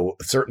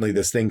 Certainly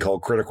this thing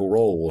called Critical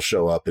Role will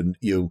show up, and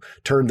you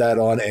turn that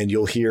on and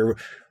you'll hear,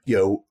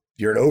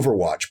 you're an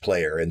Overwatch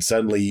player, and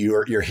suddenly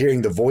you're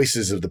hearing the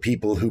voices of the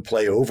people who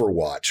play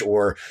Overwatch,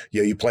 or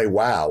you play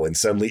WoW, and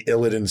suddenly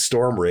Illidan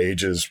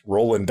Stormrage is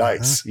rolling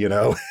dice.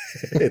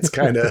 It's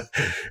kind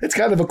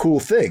of a cool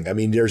thing. I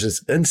mean, there's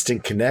this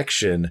instant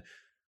connection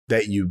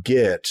that you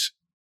get,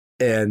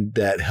 and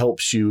that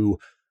helps you.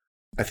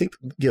 I think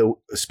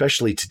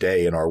especially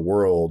today in our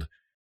world,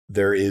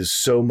 there is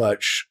so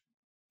much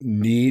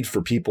need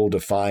for people to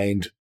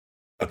find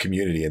a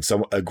community and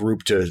a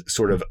group to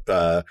sort of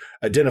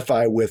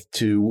identify with,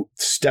 to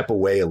step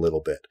away a little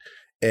bit.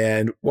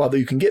 And while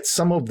you can get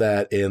some of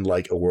that in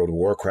like a World of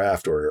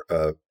Warcraft or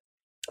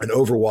an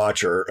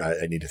Overwatch, or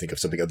I need to think of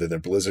something other than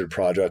Blizzard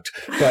Project,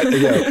 but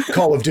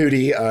Call of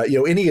Duty,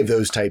 any of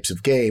those types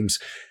of games,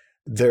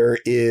 there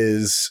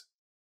is,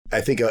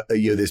 I think,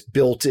 this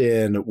built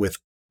in with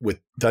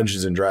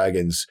Dungeons and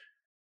Dragons.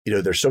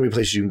 There's so many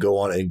places you can go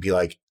on and be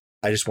like,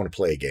 I just want to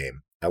play a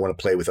game. I want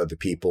to play with other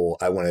people.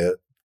 I want to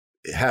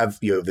have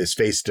this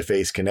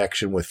face-to-face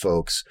connection with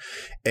folks.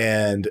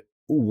 And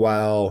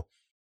while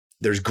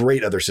there's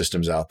great other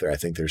systems out there, I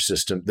think there's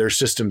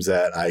systems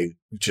that I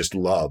just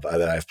love,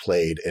 that I've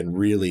played and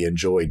really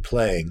enjoyed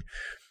playing.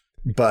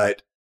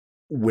 But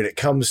when it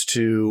comes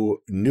to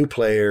new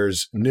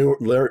players,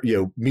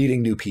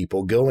 meeting new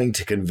people, going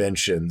to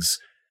conventions,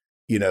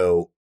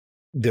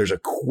 there's a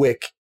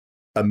quick,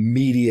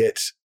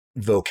 immediate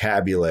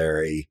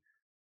vocabulary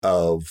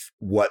of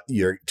what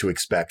you're to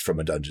expect from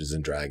a Dungeons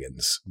and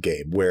Dragons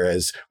game.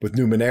 Whereas with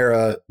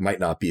Numenera might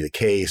not be the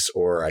case,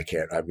 or off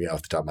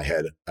the top of my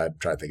head, I'm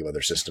trying to think of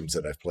other systems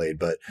that I've played,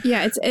 but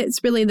yeah,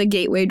 it's really the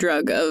gateway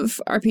drug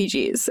of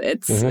RPGs.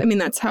 It's, I mean,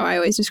 that's how I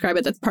always describe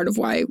it. That's part of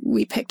why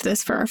we picked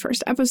this for our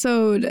first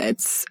episode.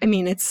 It's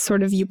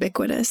sort of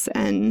ubiquitous.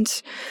 And,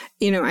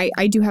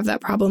 I do have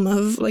that problem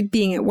of like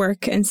being at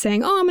work and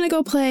saying, oh, I'm going to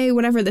go play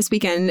whatever this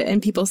weekend.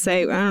 And people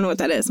say, I don't know what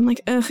that is. I'm like,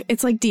 ugh,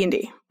 it's like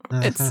D&D.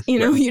 It's,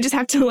 you just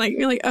have to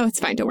you're like, oh, it's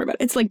fine. Don't worry about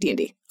it. It's like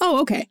D&D.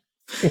 Oh, okay.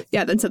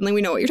 Yeah, then suddenly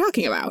we know what you're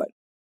talking about.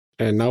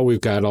 And now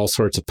we've got all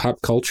sorts of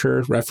pop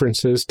culture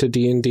references to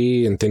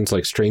D&D and things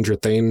like Stranger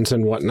Things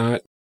and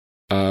whatnot,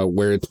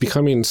 where it's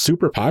becoming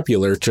super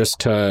popular just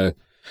to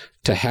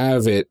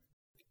have it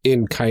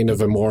in kind of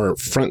a more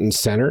front and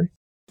center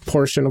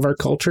portion of our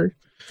culture,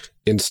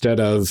 instead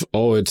of,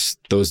 it's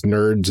those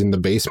nerds in the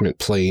basement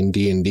playing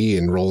D&D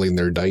and rolling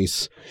their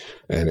dice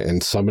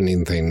and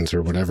summoning things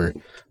or whatever.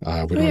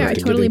 I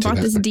totally bought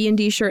this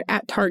D&D shirt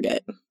at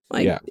Target.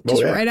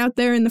 Right out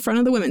there in the front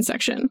of the women's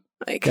section.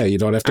 You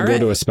don't have to go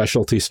to a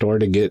specialty store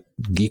to get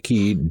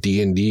geeky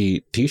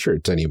D&D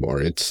t-shirts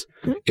anymore. It's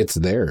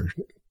there.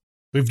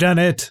 We've done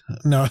it.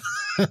 No.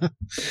 The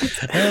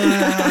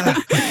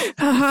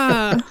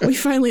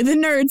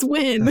nerds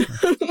win.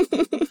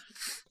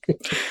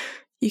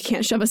 You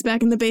can't shove us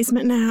back in the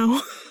basement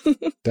now.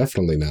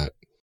 Definitely not.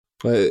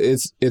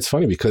 It's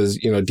funny because,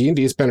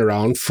 D&D has been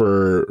around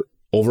for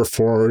over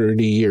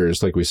 40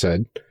 years, like we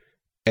said.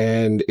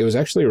 And it was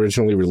actually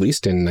originally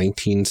released in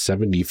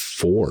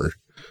 1974.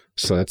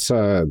 So that's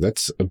a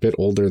bit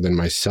older than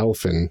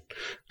myself. And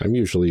I'm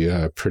usually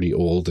pretty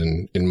old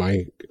in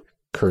my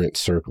current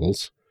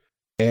circles.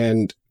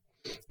 And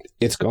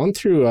it's gone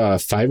through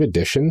 5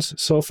 editions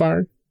so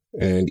far.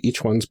 And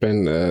each one's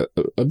been a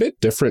bit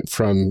different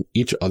from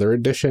each other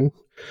edition.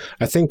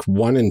 I think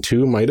 1 and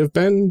 2 might have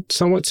been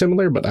somewhat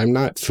similar, but I'm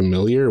not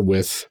familiar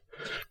with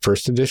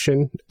first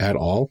edition at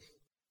all.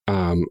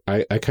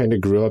 I kind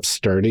of grew up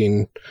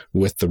starting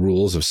with the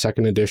rules of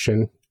second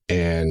edition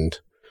and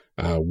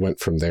went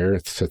from there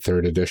to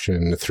third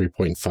edition,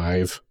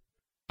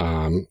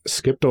 3.5.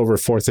 Skipped over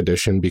fourth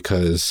edition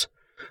because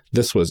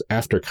this was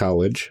after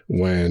college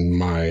when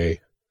my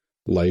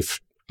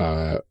life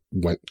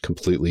went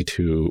completely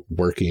to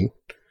working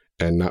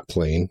and not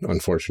playing,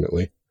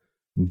 unfortunately.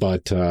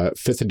 But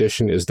fifth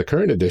edition is the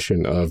current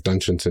edition of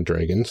Dungeons and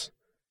Dragons,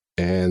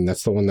 and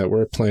that's the one that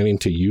we're planning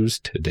to use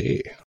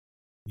today.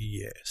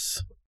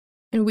 Yes.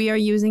 And we are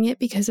using it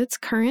because it's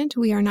current.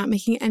 We are not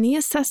making any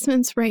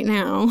assessments right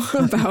now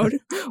about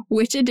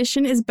which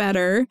edition is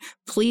better.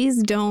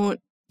 Please don't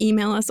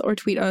email us or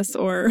tweet us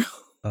or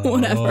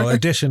whatever.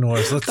 Edition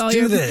wars. Let's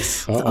do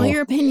this. It's all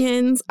your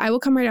opinions. I will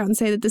come right out and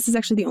say that this is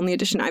actually the only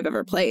edition I've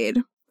ever played.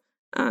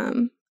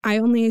 I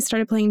only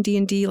started playing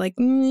D&D like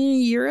a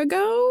year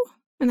ago,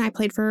 and I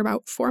played for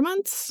about 4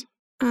 months.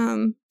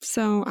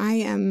 So I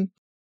am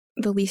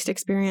the least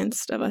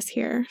experienced of us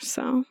here.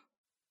 So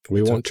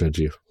we won't judge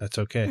you. That's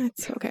okay.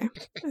 That's okay.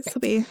 This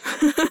will be.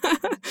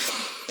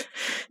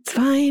 It's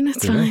fine.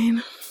 It's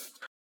fine.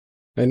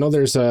 I know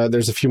there's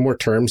a few more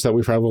terms that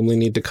we probably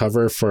need to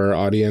cover for our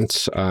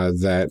audience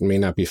that may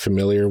not be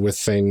familiar with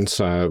things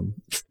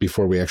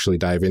before we actually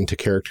dive into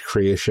character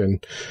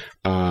creation.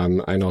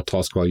 I know,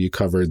 Tall Squall, you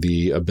covered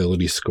the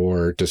ability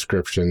score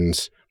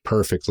descriptions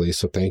perfectly,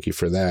 so thank you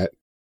for that.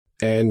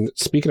 And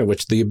speaking of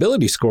which, the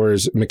ability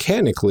scores,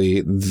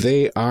 mechanically,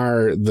 they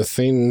are the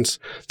things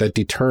that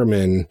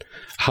determine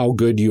how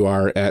good you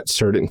are at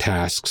certain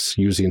tasks,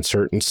 using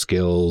certain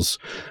skills,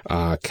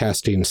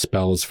 casting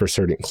spells for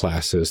certain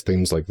classes,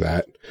 things like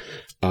that.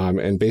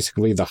 And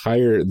basically, the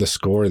higher the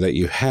score that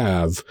you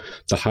have,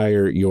 the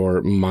higher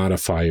your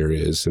modifier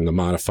is. And the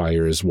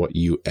modifier is what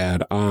you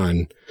add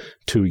on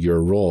to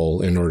your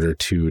roll in order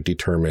to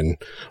determine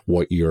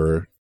what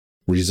your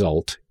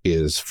result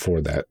is for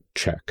that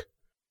check.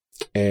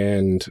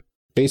 And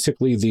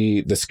basically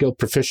the skill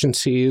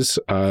proficiencies,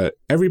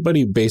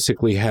 everybody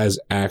basically has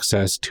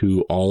access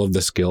to all of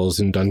the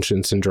skills in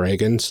Dungeons and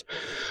Dragons,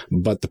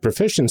 but the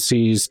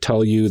proficiencies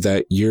tell you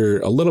that you're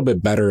a little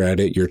bit better at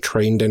it, you're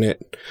trained in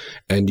it,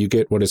 and you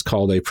get what is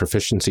called a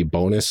proficiency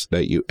bonus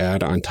that you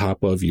add on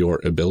top of your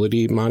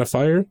ability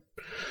modifier.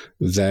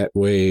 That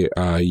way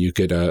you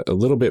get a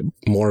little bit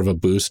more of a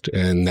boost,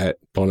 and that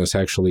bonus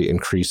actually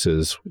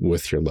increases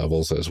with your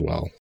levels as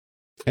well.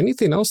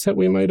 Anything else that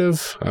we might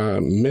have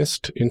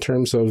missed in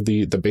terms of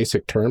the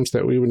basic terms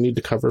that we would need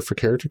to cover for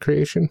character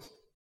creation?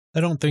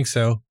 I don't think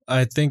so.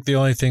 I think the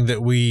only thing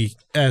that we,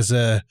 as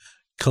a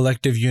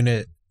collective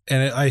unit,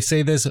 and I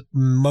say this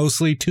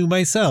mostly to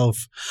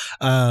myself,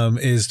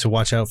 is to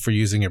watch out for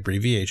using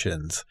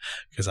abbreviations,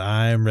 because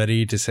I'm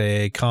ready to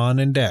say con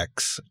and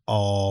dex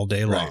all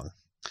day long.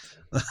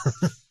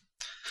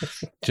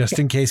 Just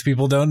in case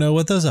people don't know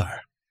what those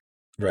are.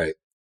 Right.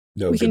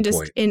 No, we can good just,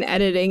 point. in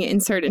editing,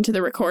 insert into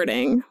the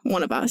recording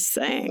one of us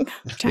saying,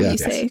 every time you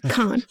say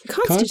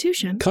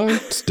Constitution.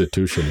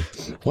 Constitution.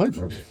 What?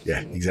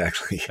 Yeah,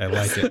 exactly. I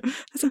like it.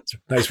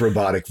 Nice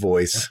robotic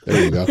voice.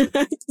 There you go.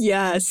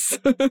 Yes.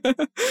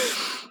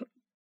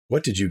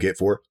 What did you get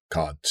for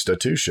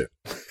Constitution?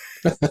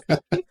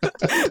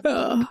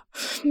 Oh.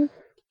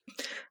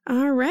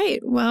 All right.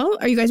 Well,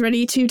 are you guys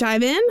ready to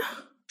dive in?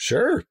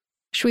 Sure.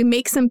 Should we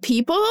make some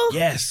people?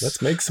 Yes.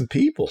 Let's make some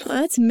people.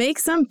 Let's make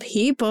some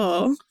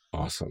people.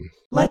 Awesome.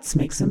 Let's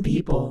make some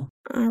people.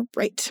 All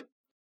right.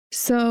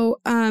 So,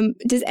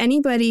 does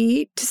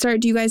anybody, to start,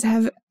 do you guys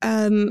have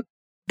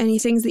any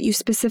things that you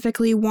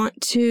specifically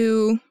want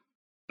to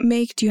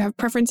make? Do you have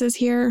preferences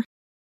here?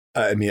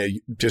 I mean,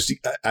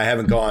 I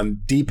haven't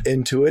gone deep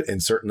into it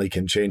and certainly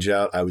can change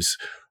out. I was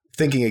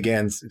thinking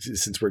again,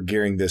 since we're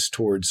gearing this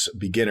towards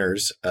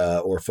beginners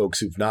or folks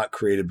who've not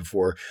created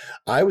before,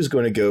 I was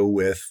going to go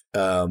with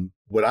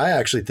what I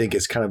actually think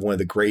is kind of one of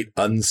the great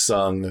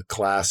unsung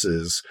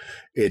classes,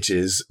 which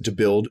is to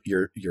build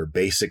your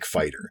basic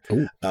fighter.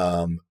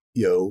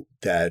 It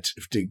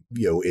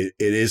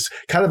is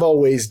kind of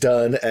always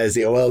done as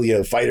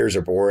fighters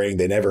are boring.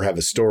 They never have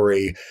a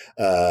story.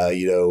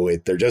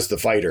 They're just the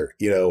fighter,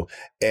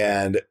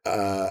 and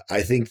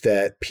I think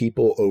that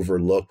people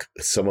overlook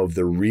some of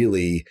the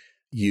really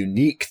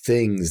unique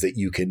things that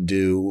you can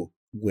do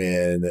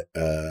when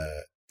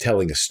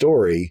telling a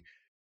story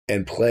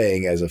and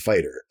playing as a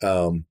fighter.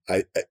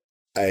 I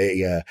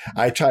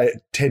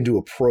tend to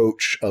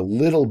approach a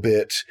little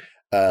bit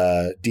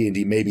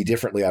D&D maybe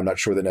differently. I'm not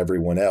sure than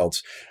everyone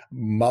else.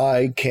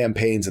 My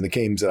campaigns and the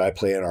games that I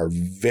play in are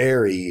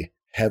very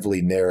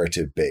heavily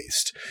narrative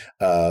based.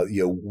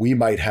 We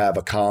might have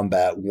a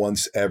combat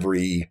once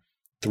every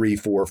 3,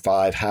 4,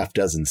 5, half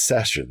dozen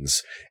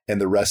sessions,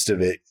 and the rest of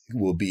it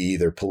will be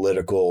either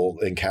political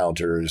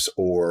encounters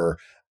or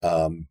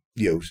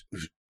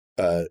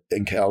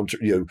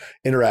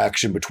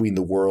interaction between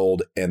the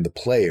world and the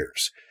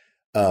players.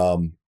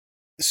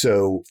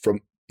 So from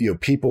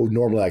people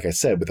normally, like I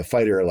said, with a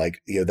fighter,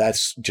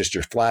 that's just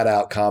your flat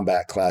out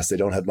combat class. They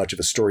don't have much of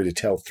a story to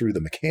tell through the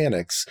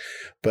mechanics,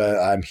 but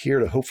I'm here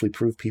to hopefully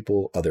prove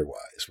people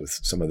otherwise with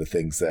some of the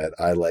things that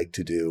I like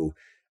to do.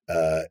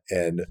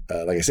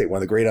 Like I say, one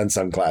of the great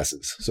unsung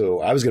classes. So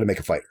I was going to make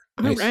a fighter.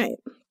 All right.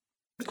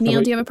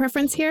 Neil, do you have a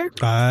preference here?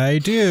 I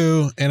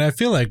do. And I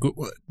feel like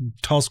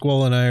Tall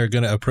Squall and I are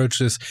going to approach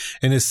this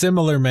in a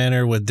similar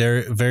manner with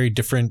their very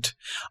different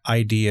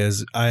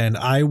ideas. And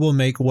I will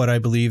make what I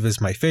believe is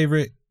my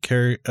favorite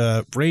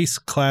race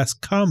class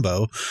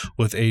combo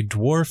with a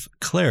dwarf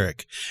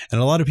cleric.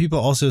 And a lot of people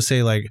also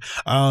say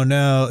oh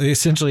no,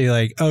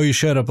 essentially you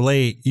showed up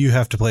late, you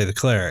have to play the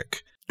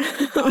cleric.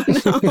 Oh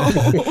no.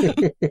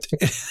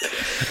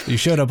 You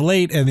showed up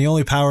late and the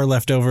only power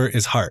left over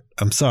is heart.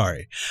 I'm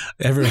sorry.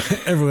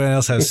 Everyone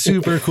else has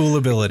super cool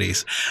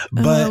abilities.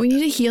 But we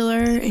need a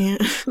healer.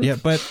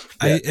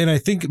 I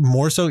think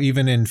more so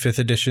even in 5th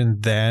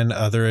edition than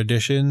other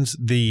editions,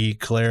 the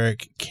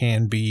cleric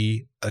can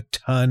be a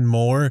ton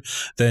more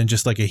than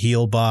just a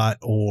heal bot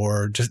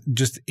or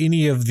just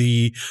any of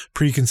the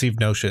preconceived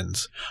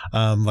notions.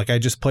 I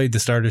just played the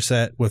starter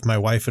set with my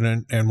wife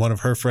and one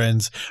of her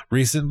friends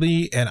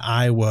recently, and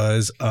I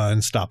was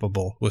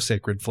unstoppable with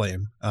Sacred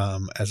Flame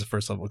as a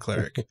first level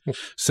cleric.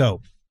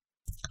 So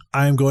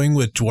I'm going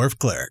with dwarf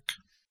cleric.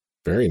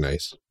 Very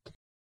nice.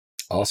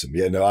 Awesome.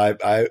 Yeah, no,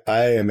 I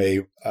am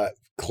a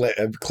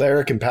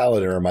cleric and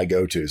paladin are my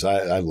go-tos.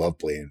 I love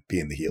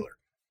being the healer.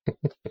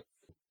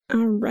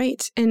 All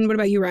right. And what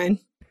about you, Ryan?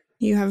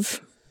 You have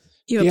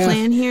a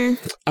plan here?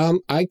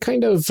 I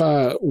kind of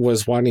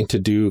was wanting to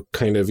do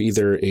kind of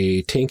either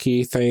a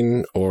tanky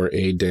thing or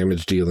a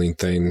damage dealing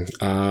thing.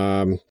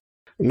 I'm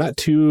not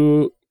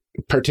too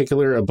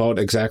particular about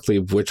exactly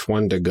which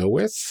one to go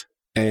with.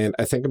 And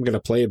I think I'm going to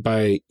play it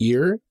by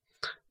ear,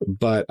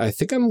 but I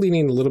think I'm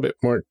leaning a little bit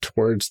more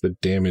towards the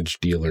damage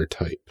dealer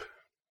type.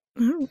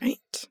 All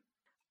right.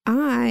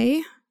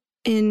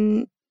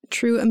 In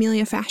true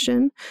Amelia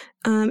fashion,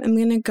 I'm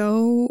going to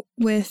go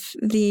with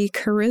the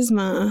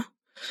charisma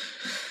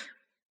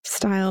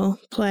style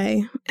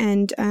play,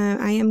 and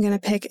I am going to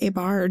pick a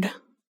bard.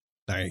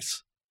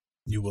 Nice.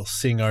 You will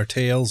sing our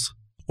tales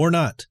or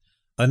not.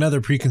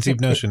 Another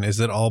preconceived notion is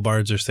that all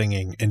bards are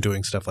singing and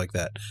doing stuff like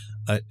that.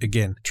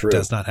 Again, True.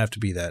 Does not have to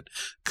be that.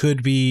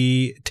 Could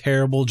be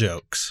terrible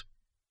jokes,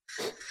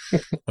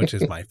 which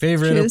is my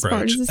favorite approach.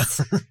 Bard is a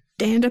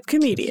stand-up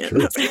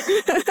comedian.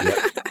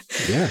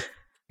 Yeah.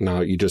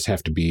 Now, you just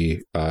have to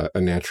be a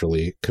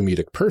naturally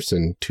comedic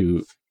person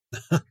to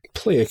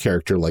play a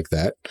character like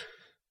that,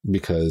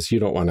 because you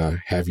don't want to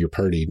have your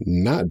party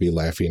not be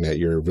laughing at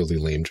your really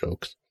lame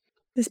jokes.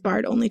 This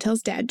bard only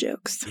tells dad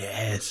jokes.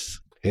 Yes.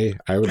 Hey,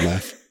 I would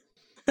laugh.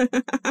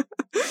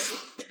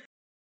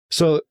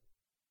 So,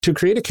 to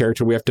create a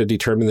character, we have to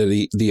determine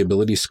the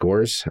ability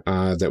scores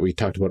that we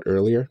talked about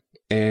earlier.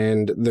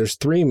 And there's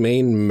 3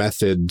 main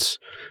methods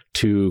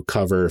to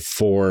cover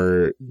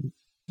for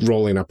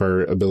rolling up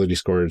our ability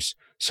scores.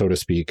 so to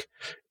speak,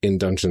 in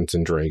Dungeons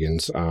and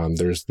Dragons.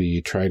 There's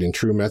the tried and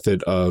true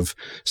method of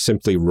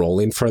simply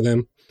rolling for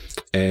them.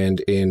 And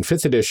in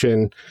 5th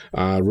edition,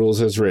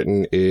 rules as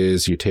written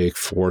is you take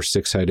 4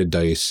 6-sided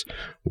dice,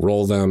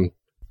 roll them,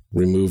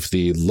 remove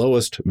the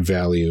lowest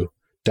value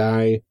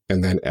die,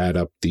 and then add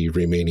up the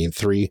remaining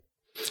 3.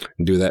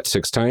 Do that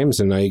 6 times,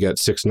 and now you got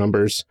 6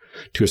 numbers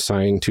to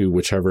assign to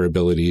whichever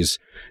abilities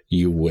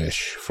you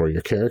wish for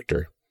your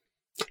character.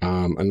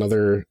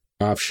 Another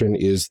option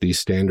is the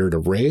standard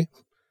array.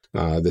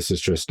 This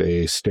is just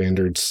a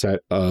standard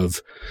set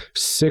of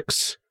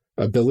 6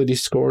 ability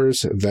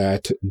scores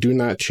that do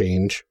not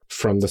change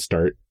from the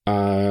start.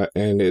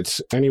 And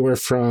it's anywhere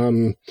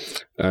from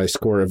a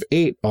score of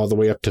 8 all the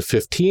way up to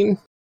 15.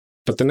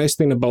 But the nice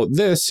thing about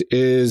this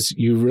is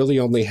you really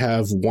only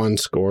have one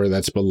score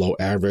that's below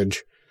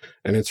average,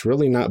 and it's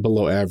really not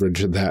below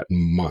average that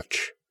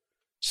much.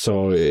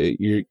 So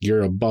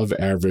you're above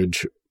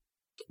average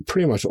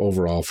pretty much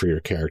overall for your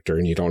character,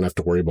 and you don't have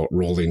to worry about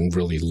rolling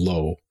really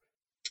low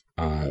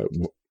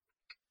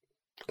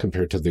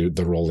compared to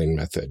the rolling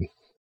method.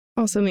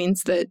 Also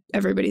means that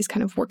everybody's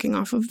kind of working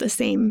off of the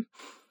same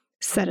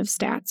set of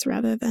stats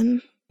rather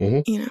than,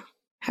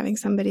 having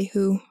somebody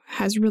who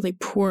has really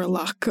poor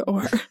luck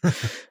or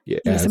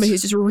somebody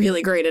who's just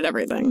really great at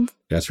everything.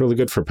 That's really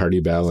good for party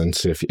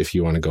balance if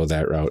you want to go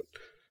that route.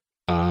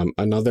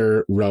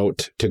 Another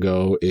route to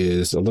go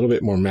is a little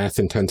bit more math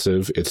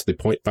intensive. It's the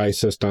point buy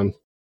system.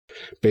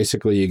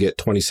 Basically, you get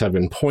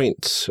 27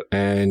 points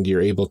and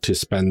you're able to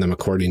spend them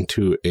according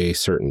to a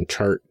certain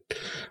chart.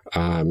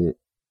 You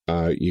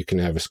can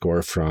have a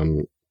score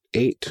from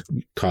 8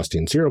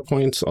 costing 0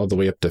 points all the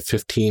way up to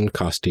 15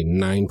 costing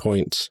 9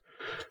 points.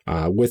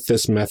 With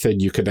this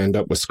method, you could end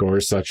up with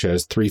scores such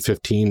as 3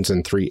 15s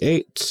and 3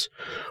 8s,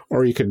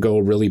 or you could go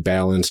really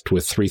balanced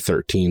with 3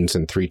 13s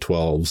and 3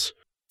 12s,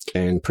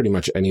 and pretty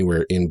much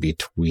anywhere in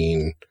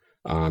between,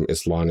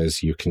 as long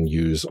as you can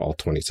use all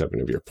 27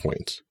 of your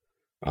points.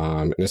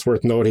 And it's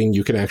worth noting,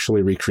 you can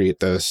actually recreate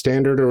the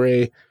standard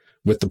array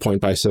with the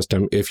point buy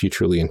system if you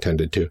truly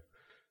intended to.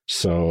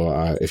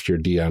 So if your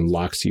DM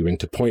locks you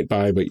into point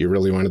buy, but you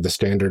really wanted the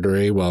standard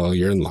array, well,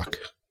 you're in luck.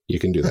 You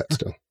can do that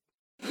still.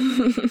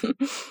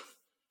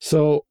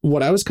 So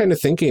what I was kind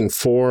of thinking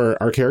for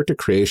our character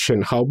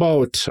creation, how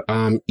about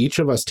each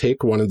of us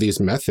take one of these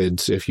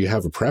methods if you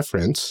have a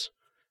preference,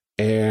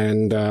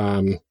 and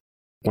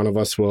one of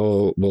us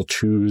will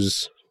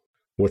choose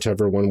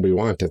whichever one we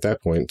want at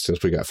that point,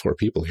 since we got 4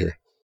 people here.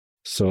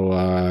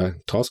 So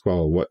Tall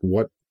Squall,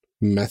 what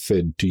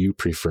method do you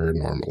prefer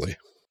normally?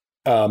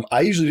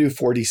 I usually do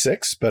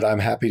 4d6, but I'm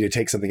happy to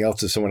take something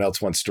else if someone else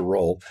wants to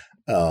roll.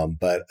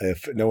 But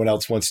if no one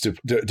else wants to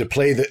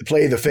play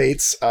the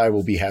fates, I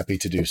will be happy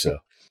to do so.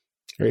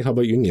 All right, how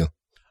about you, Neil?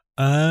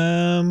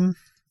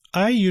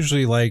 I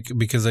usually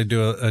because I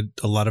do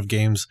a lot of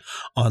games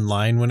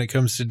online when it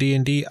comes to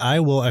D&D, I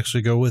will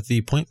actually go with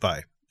the point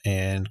buy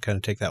and kind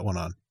of take that one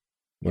on.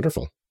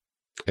 Wonderful.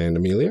 And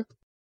Amelia?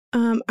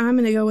 I'm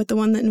going to go with the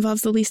one that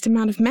involves the least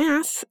amount of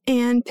math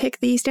and pick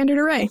the standard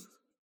array.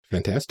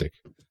 Fantastic.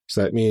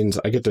 So that means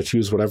I get to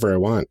choose whatever I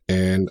want,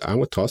 and I'm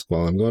with Tall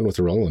Squall. I'm going with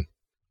the rolling.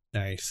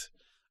 Nice.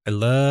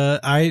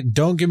 I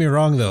don't get me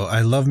wrong though,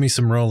 I love me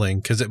some rolling,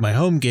 because at my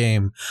home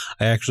game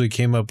I actually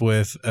came up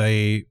with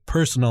a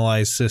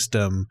personalized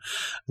system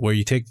where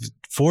you take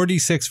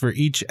 4d6 for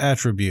each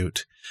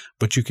attribute,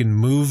 but you can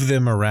move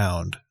them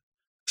around.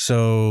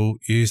 So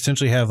you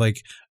essentially have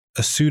like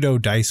a pseudo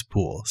dice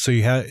pool. So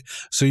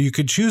you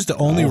could choose to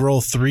only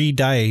roll 3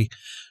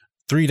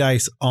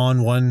 dice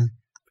on one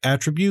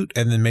attribute,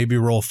 and then maybe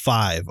roll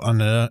 5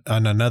 on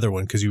another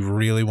one because you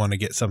really want to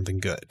get something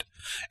good,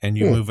 and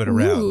you move it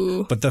around.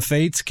 Ooh. But the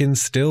fates can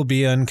still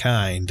be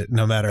unkind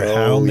no matter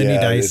how many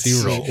dice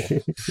you roll.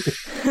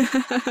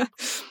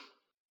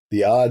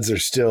 The odds are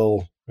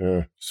still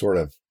sort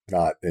of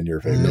not in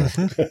your favor.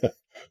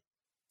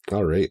 Mm-hmm.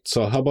 All right,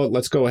 so how about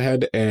let's go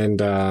ahead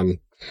and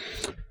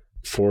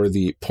for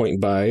the point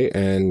buy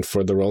and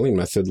for the rolling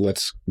method,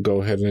 let's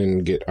go ahead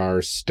and get our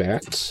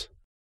stats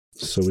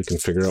so we can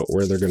figure out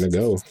where they're going to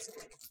go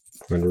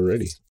when we're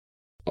ready.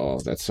 Oh,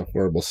 that's a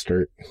horrible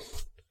start.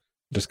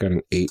 Just got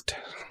an 8.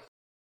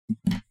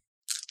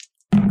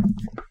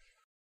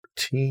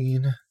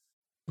 13.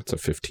 What's a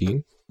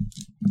 15?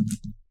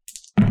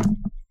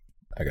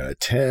 I got a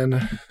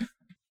 10.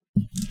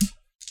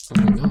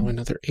 Oh no,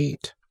 another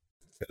 8.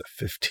 Got a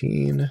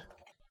 15.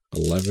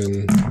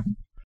 11.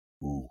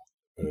 Ooh.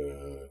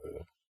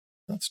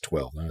 That's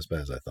 12. Not as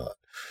bad as I thought.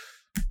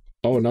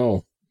 Oh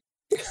no.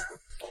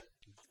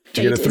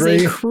 Did you get a 3?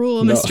 Is a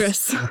cruel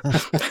mistress.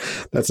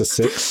 That's a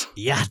 6.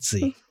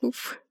 Yahtzee.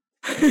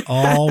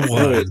 All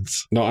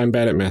ones. No, I'm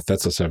bad at math.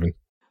 That's a 7.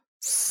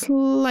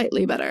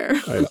 Slightly better.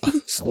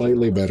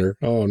 Slightly better.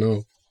 Oh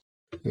no.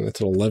 And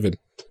that's an 11.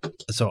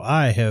 So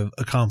I have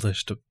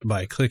accomplished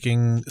by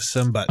clicking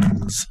some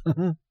buttons.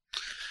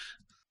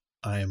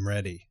 I am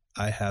ready.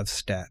 I have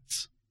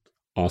stats.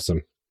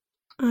 Awesome.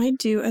 I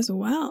do as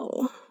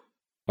well.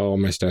 Oh,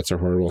 my stats are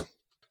horrible.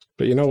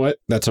 But you know what?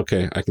 That's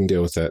okay. I can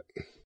deal with that.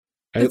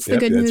 That's the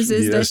good news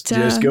is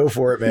just go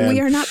for it, man.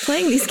 We are not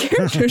playing these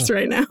characters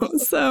right now.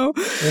 So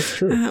that's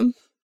true.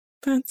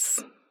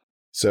 Actually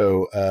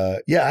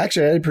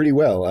I did pretty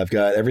well. I've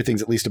got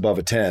everything's at least above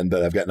a 10,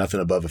 but I've got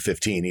nothing above a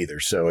 15 either.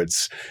 So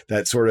it's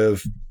that sort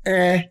of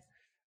I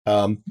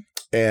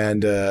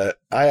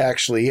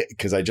actually,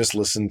 because I just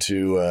listened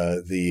to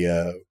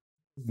the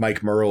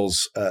Mike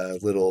Merle's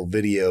little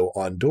video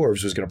on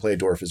dwarves, was going to play a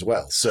dwarf as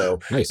well. So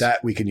nice.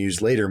 That we can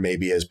use later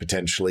maybe as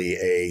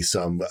potentially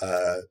some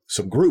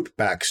group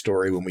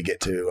backstory when we get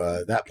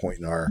to that point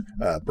in our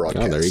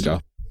broadcast. Oh, there you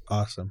go.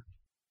 Awesome.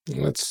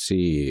 Let's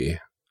see.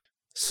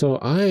 So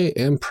I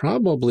am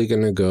probably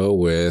going to go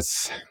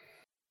with,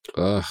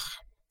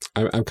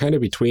 I'm kind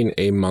of between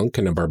a monk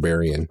and a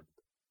barbarian.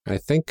 I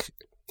think,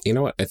 you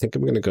know what? I think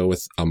I'm going to go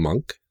with a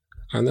monk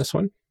on this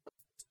one.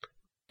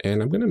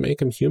 And I'm going to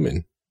make him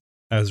human.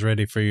 I was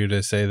ready for you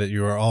to say that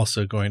you were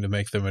also going to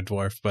make them a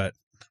dwarf, but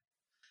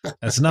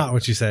that's not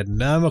what you said.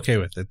 No, I'm okay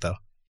with it, though.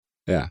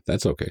 Yeah,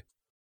 that's okay.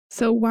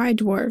 So why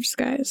dwarves,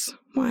 guys?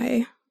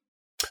 Why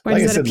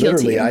like does that appeal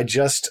to you? I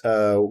just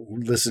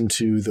listened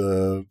to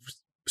the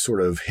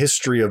sort of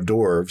history of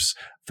dwarves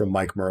from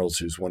Mike Merles,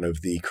 who's one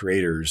of the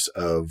creators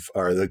of,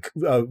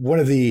 one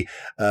of the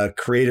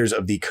creators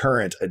of the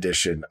current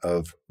edition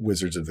of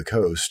Wizards of the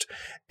Coast.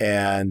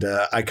 And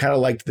I kind of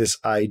liked this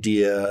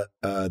idea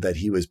that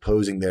he was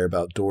posing there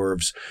about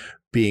dwarves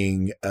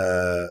being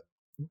the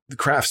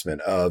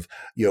craftsmen of,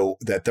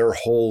 that their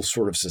whole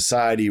sort of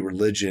society,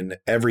 religion,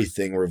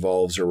 everything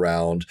revolves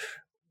around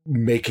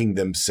making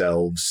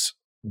themselves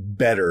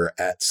better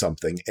at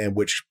something, and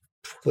which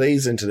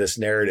plays into this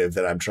narrative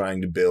that I'm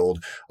trying to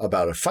build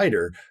about a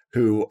fighter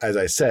who, as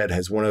I said,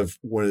 has one of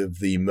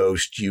the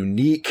most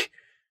unique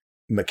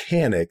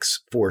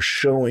mechanics for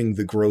showing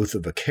the growth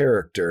of a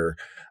character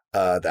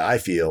that I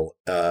feel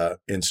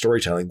in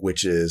storytelling,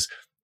 which is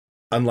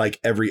unlike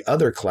every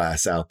other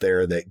class out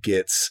there that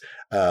gets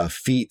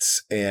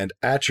feats and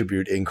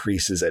attribute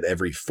increases at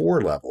every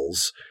 4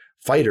 levels.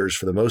 Fighters,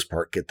 for the most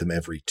part, get them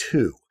every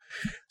 2.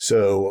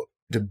 So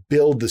to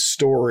build the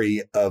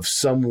story of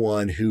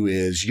someone who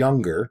is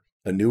younger,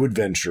 a new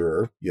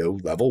adventurer,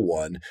 level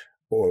 1,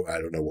 or I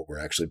don't know what we're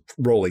actually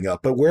rolling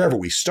up, but wherever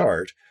we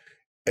start,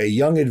 a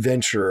young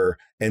adventurer,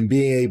 and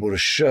being able to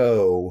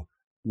show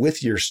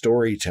with your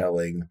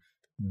storytelling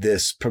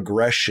this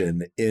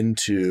progression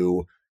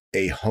into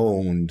a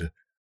honed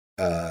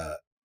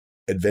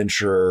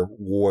adventurer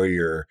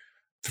warrior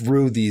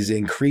through these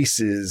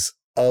increases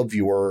of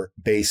your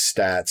base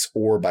stats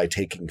or by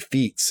taking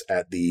feats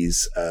at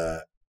these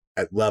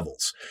at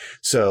levels.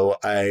 So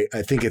I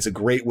think it's a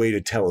great way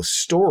to tell a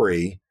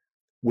story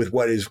with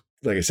what is,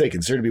 like I say,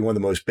 considered to be one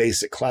of the most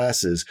basic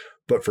classes,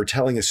 but for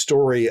telling a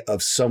story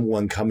of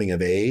someone coming of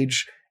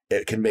age,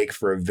 it can make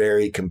for a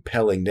very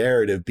compelling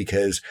narrative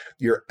because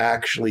you're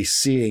actually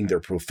seeing their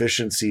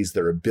proficiencies,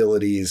 their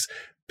abilities,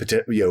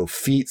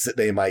 feats that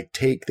they might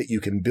take that you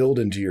can build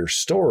into your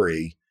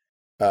story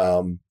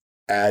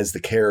as the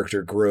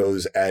character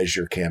grows, as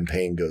your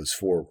campaign goes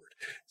forward.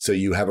 So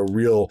you have a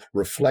real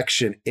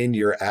reflection in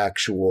your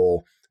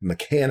actual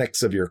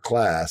mechanics of your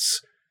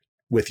class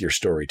with your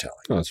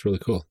storytelling. Oh, that's really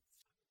cool.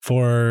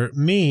 For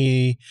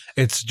me,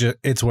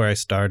 it's where I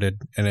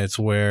started, and it's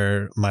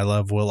where my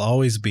love will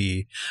always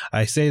be.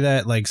 I say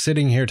that like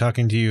sitting here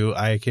talking to you,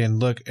 I can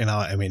look and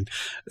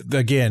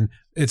again,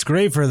 it's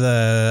great for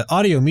the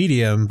audio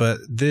medium, but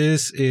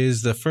this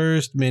is the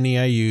first mini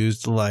I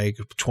used like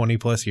 20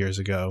 plus years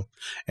ago,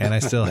 and I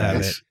still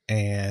have it.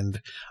 And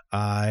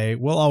I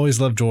will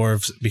always love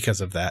dwarves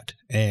because of that.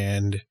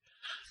 And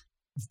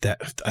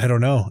that, I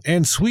don't know.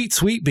 And sweet,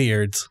 sweet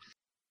beards.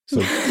 So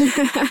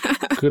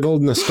good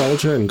old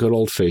nostalgia and good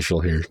old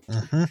facial hair.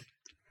 Mm-hmm.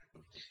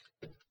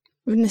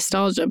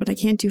 Nostalgia, but I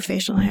can't do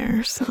facial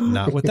hair. So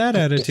not with that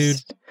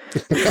attitude.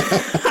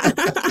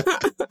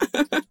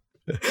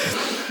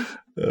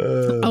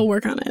 I'll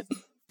work on it.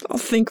 I'll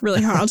think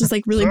really hard. I'll just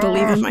like really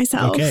believe in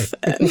myself. Okay.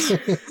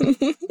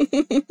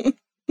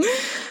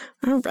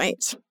 All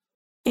right.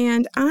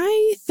 And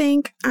I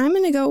think I'm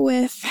going to go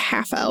with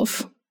half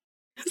elf.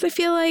 Because I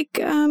feel like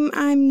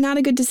I'm not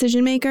a good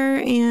decision maker,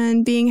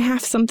 and being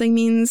half something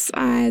means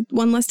I had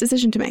one less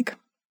decision to make.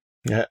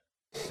 Yeah,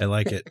 I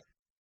like it.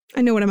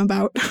 I know what I'm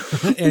about.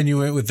 And you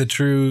went with the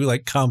true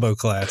like combo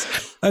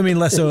class. I mean,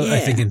 less so, I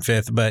think, in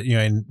 5th, but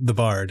in the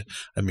bard.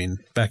 I mean,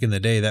 back in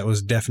the day, that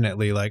was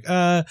definitely like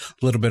a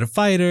little bit of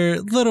fighter, a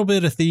little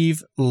bit of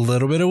thief, a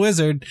little bit of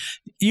wizard.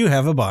 You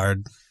have a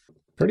bard.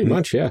 Pretty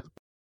much, yeah.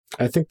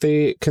 I think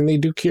they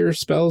do cure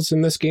spells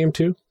in this game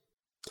too.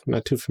 I'm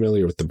not too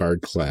familiar with the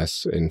bard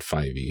class in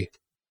 5e.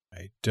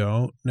 I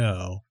don't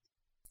know.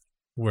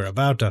 We're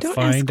about to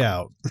find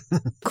out.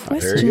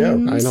 Questions. There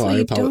you go. I know. I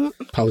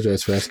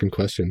apologize for asking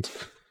questions.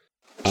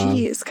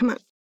 Jeez, come on.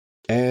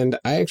 And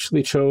I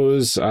actually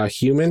chose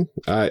human.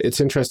 It's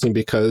interesting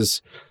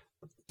because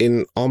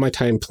in all my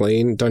time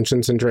playing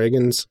Dungeons and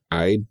Dragons,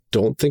 I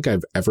don't think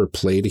I've ever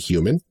played a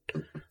human.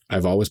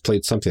 I've always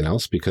played something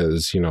else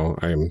because,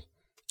 I'm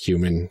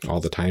human all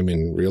the time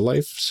in real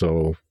life.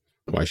 So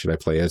why should I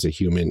play as a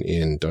human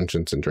in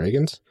Dungeons and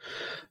Dragons?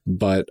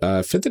 But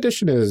 5th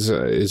edition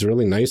is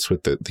really nice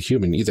with the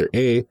human. Either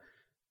A,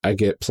 I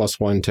get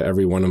 +1 to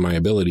every one of my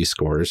ability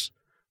scores,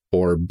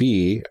 or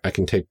B, I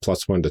can take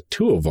 +1 to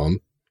 2 of them,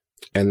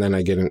 and then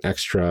I get an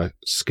extra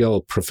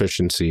skill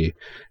proficiency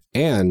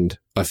and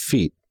a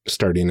feat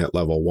starting at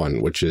level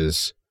 1, which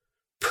is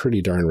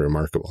pretty darn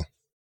remarkable.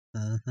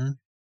 Mm-hmm. I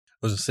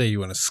was going to say, you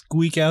want to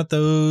squeak out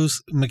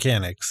those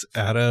mechanics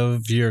out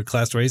of your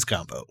class race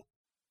combo.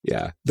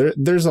 Yeah,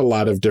 there's a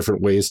lot of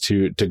different ways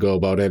to go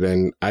about it,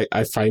 and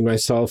I find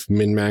myself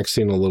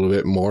min-maxing a little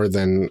bit more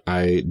than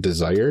I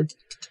desire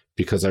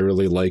because I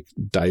really like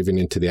diving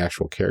into the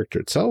actual character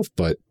itself,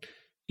 but,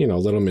 a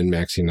little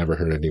min-maxing never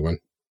hurt anyone.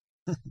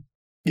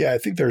 Yeah, I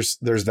think there's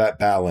that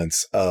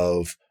balance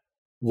of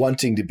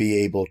wanting to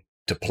be able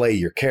to play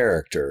your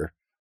character,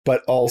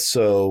 but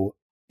also,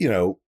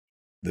 the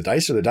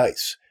dice are the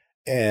dice.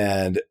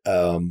 And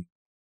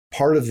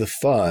part of the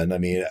fun,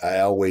 I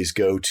always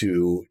go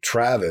to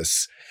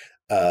Travis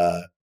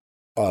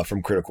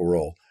from Critical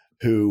Role,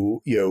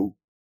 who,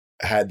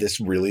 had this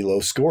really low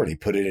score and he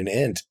put it in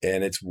int,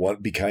 and it's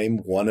became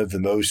one of the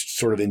most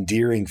sort of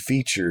endearing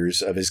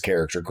features of his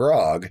character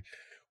Grog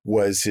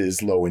was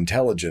his low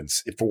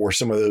intelligence for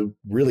some of the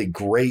really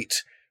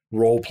great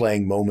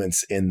role-playing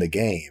moments in the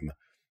game.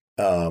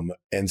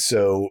 And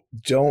so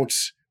don't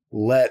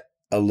let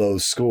a low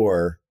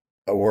score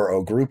or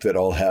a group that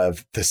all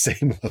have the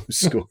same low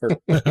score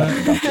about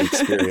the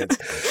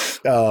experience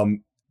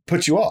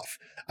put you off.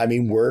 I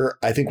think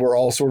we're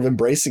all sort of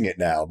embracing it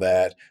now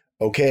that,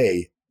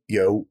 okay,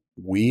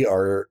 we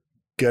are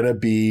going to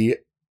be,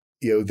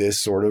 this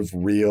sort of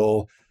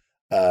real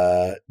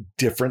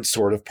different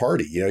sort of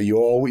party.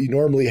 You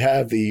normally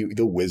have the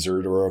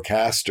wizard or a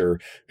caster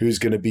who's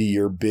going to be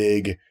your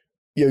big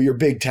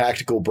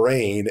tactical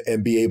brain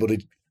and be able to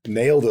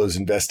nail those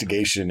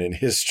investigation and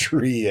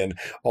history and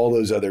all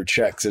those other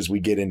checks as we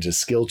get into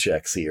skill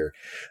checks here.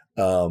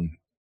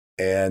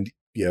 And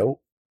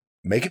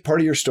make it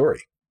part of your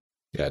story.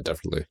 Yeah,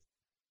 definitely.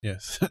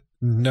 Yes.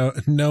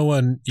 No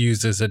one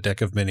uses a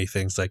deck of many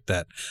things like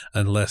that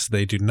unless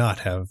they do not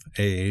have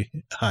a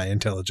high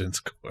intelligence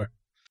score.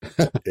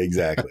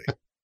 Exactly.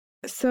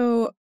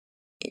 So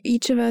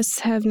each of us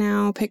have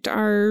now picked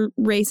our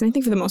race, and I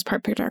think for the most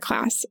part picked our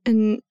class.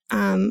 And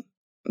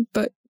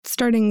but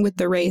starting with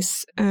the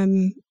race,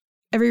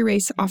 every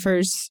race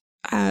offers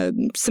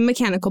some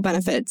mechanical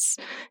benefits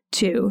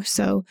too.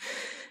 So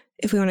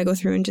if we want to go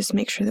through and just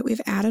make sure that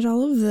we've added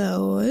all of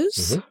those.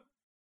 Mm-hmm.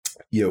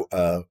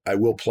 I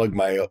will plug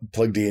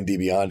D&D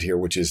Beyond here,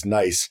 which is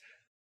nice.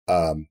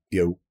 A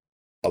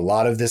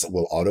lot of this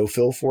will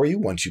autofill for you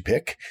once you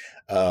pick,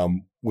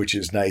 which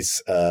is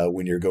nice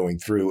when you're going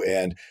through.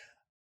 And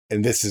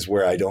this is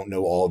where I don't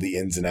know all the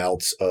ins and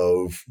outs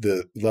of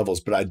the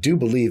levels, but I do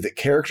believe that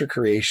character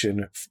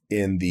creation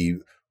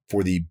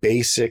for the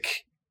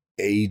basic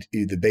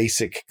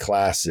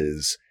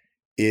classes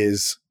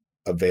is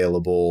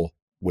available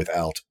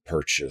without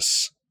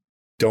purchase.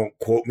 Don't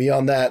quote me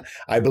on that.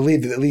 I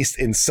believe that at least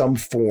in some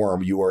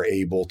form you are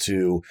able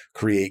to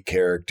create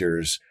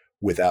characters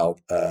without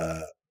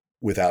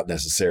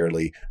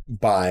necessarily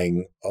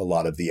buying a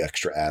lot of the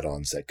extra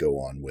add-ons that go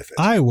on with it.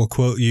 I will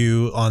quote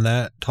you on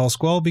that, Tall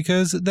Squall,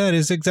 because that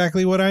is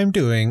exactly what I'm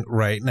doing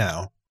right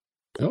now.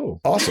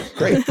 Oh, awesome.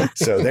 Great.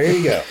 So there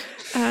you go.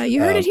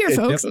 You heard it here,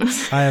 folks. Yep.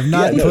 I have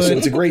not so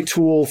it's a great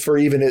tool for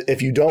even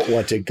if you don't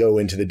want to go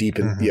into the deep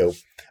and,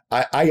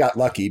 I got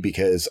lucky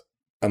because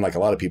unlike a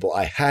lot of people,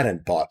 I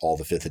hadn't bought all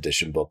the 5th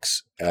edition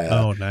books.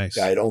 Oh, nice.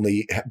 I had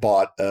only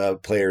bought a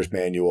player's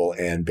manual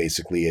and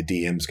basically a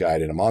DM's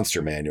guide and a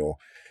monster manual.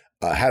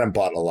 Hadn't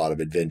bought a lot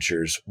of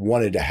adventures,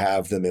 wanted to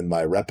have them in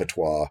my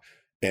repertoire.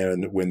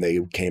 And when they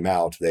came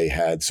out, they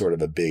had sort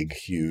of a big,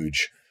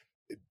 huge,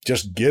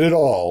 just get it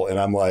all. And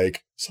I'm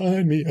like,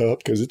 sign me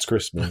up because it's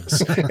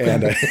Christmas.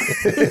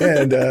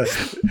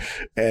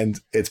 and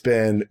it's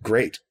been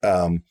great.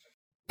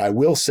 I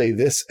will say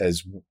this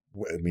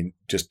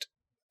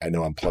I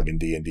know I'm plugging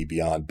D&D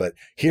Beyond, but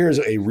here's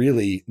a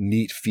really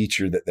neat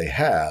feature that they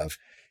have.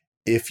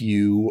 If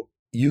you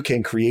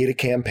can create a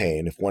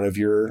campaign, if one of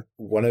your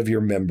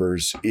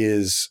members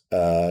does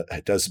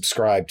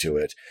subscribe to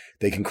it,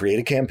 they can create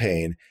a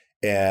campaign,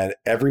 and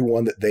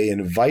everyone that they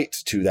invite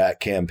to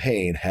that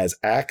campaign has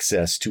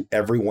access to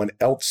everyone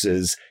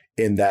else's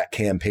in that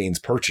campaign's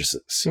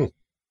purchases.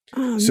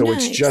 Oh, so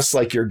nice. It's just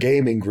like your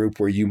gaming group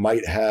where you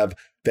might have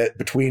that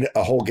between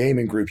a whole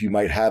gaming group, you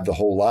might have the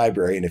whole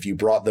library. And if you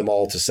brought them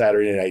all to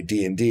Saturday Night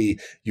D&D,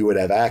 you would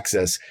have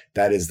access.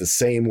 That is the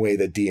same way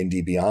that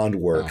D&D Beyond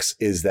works,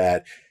 is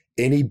that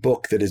any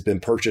book that has been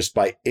purchased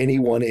by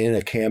anyone in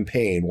a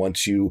campaign,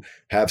 once you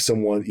have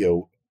someone,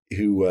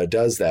 who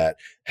does that,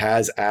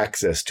 has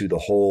access to the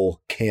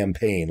whole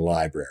campaign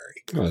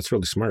library. Oh, that's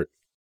really smart.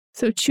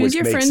 So choose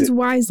your friends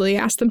wisely.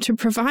 Ask them to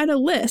provide a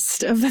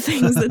list of the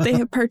things that they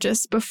have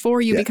purchased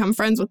before you become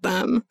friends with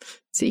them.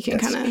 So you can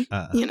kind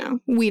of,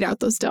 weed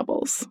out those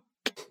doubles.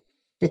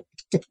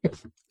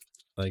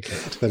 Like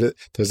it.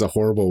 There's a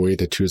horrible way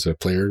to choose a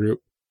player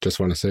group. Just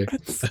want to say.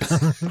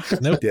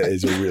 Nope. Yeah,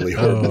 it's a really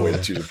horrible way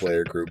to choose a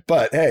player group.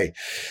 But hey,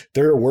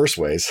 there are worse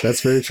ways.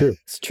 That's very true.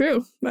 It's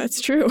true.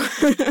 That's true.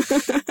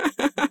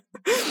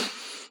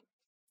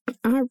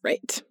 All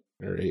right.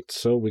 All right.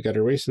 So we got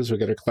our races, we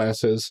got our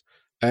classes.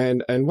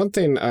 And one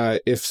thing,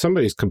 if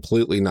somebody's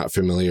completely not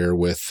familiar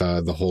with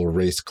the whole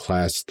race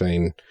class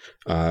thing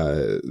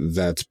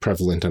that's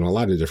prevalent in a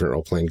lot of different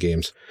role-playing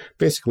games,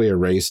 basically a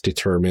race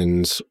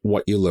determines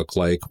what you look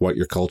like, what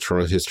your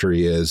cultural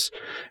history is,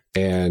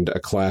 and a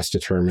class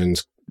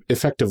determines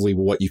effectively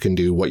what you can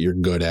do, what you're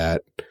good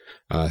at,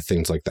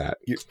 things like that.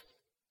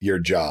 Your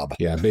job.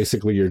 Yeah,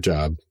 basically your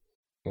job.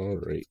 All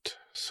right.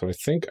 So I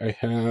think I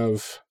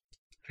have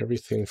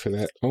everything for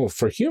that. Oh,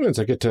 for humans,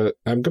 I'm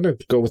going to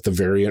go with the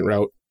variant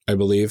route, I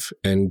believe,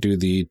 and do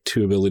the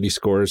 2 ability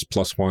scores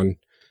 +1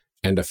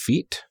 and a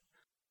feat.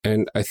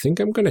 And I think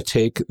I'm going to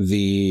take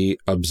the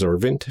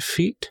observant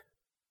feat,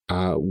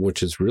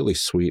 which is really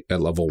sweet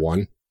at level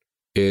 1.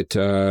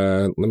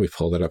 Let me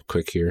pull that up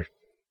quick here,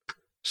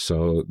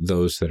 so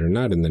those that are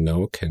not in the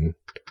know can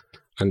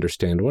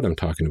understand what I'm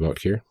talking about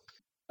here.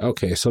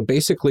 Okay, so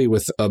basically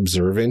with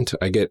observant,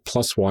 I get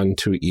 +1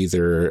 to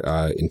either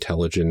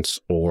intelligence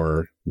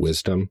or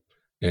wisdom.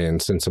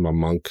 And since I'm a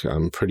monk,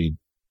 I'm pretty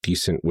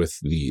decent with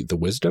the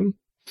wisdom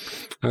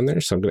on there.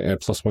 So I'm going to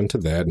add +1 to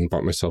that and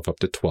bump myself up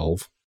to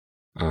 12,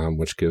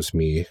 which gives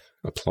me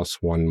a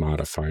 +1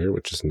 modifier,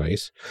 which is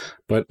nice.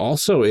 But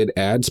also it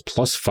adds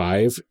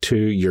 +5 to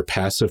your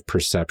passive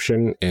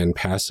perception and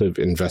passive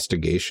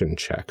investigation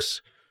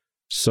checks.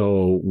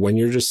 So when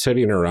you're just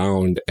sitting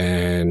around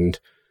and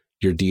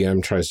your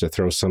DM tries to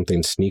throw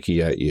something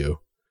sneaky at you,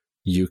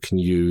 you can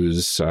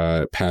use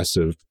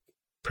passive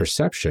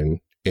perception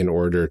in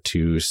order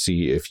to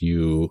see if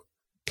you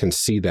can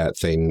see that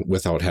thing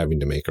without having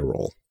to make a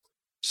roll.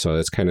 So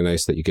it's kind of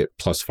nice that you get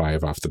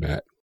 +5 off the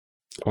bat.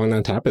 And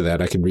on top of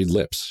that, I can read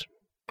lips.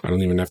 I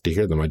don't even have to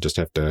hear them. I just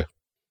have to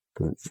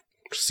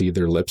see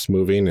their lips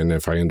moving. And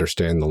if I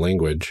understand the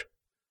language,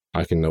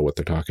 I can know what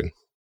they're talking.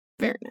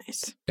 Very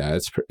nice. Yeah,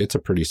 it's a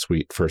pretty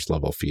sweet first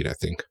level feat, I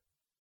think.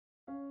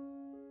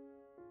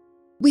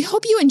 We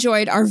hope you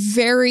enjoyed our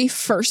very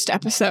first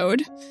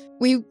episode.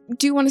 We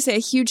do want to say a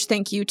huge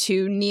thank you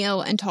to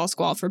Neil and Tall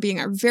Squall for being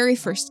our very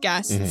first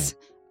guests.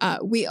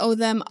 Mm-hmm. We owe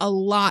them a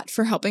lot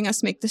for helping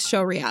us make this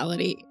show a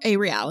reality.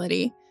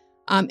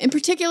 In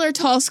particular,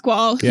 Tall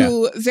Squall,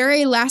 who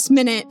very last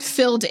minute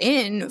filled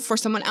in for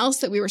someone else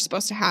that we were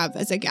supposed to have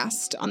as a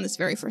guest on this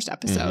very first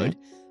episode.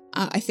 Mm-hmm.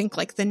 I think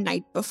like the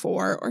night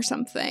before or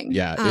something.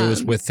 Yeah,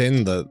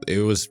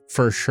 it was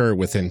for sure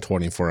within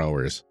 24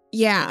 hours.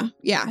 Yeah.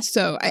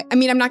 So, I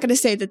mean, I'm not going to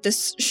say that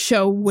this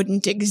show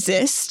wouldn't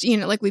exist. You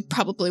know, like we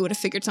probably would have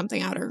figured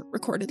something out or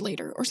recorded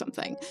later or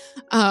something.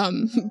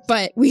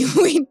 But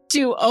we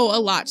do owe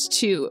a lot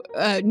to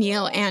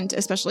Neil and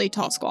especially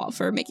Tall Squall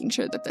for making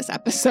sure that this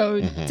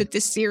episode, that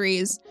this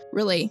series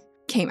really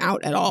came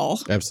out at all.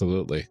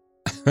 Absolutely.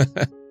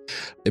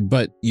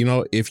 But, you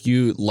know, if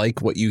you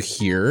like what you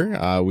hear,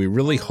 we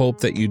really hope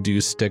that you do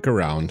stick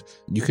around.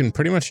 You can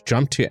pretty much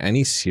jump to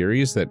any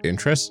series that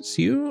interests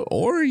you,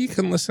 or you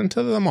can listen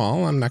to them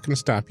all. I'm not going to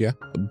stop you.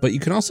 But you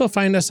can also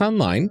find us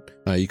online.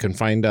 You can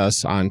find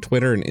us on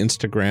Twitter and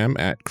Instagram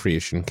at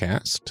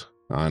CreationCast,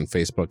 on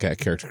Facebook at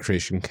Character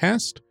Creation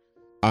Cast,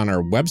 on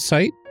our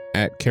website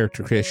at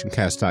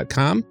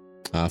charactercreationcast.com.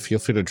 Feel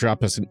free to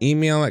drop us an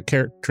email at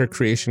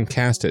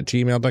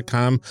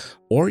charactercreationcast@gmail.com,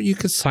 or you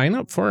could sign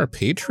up for our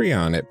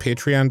Patreon at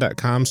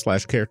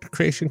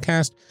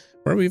patreon.com/charactercreationcast,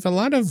 where we have a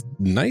lot of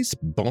nice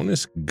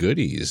bonus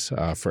goodies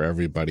for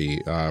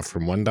everybody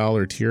from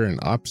 $1 tier and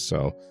up.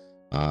 So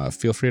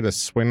feel free to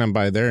swing on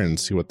by there and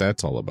see what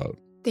that's all about.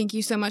 Thank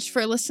you so much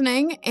for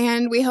listening,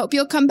 and we hope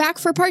you'll come back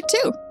for part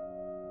 2.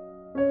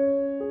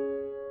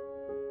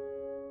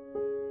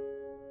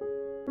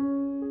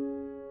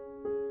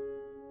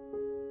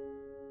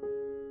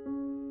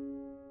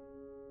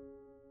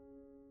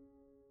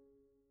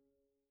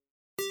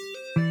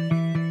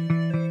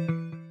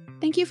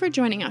 Thank you for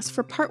joining us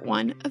for part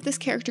 1 of this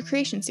character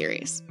creation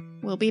series.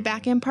 We'll be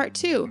back in part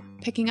 2,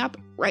 picking up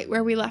right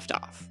where we left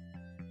off.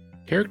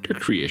 Character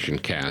Creation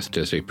Cast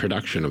is a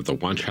production of the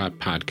One Shot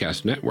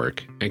Podcast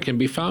Network and can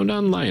be found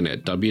online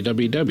at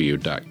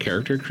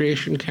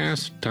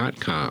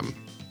www.charactercreationcast.com.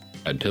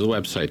 Head to the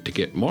website to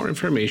get more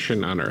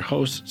information on our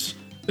hosts,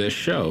 this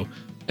show,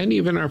 and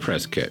even our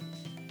press kit.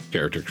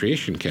 Character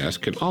Creation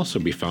Cast can also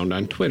be found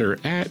on Twitter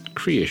at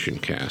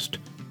CreationCast,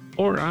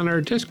 or on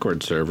our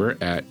Discord server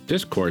at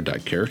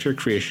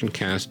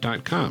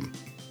discord.charactercreationcast.com.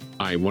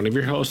 I'm one of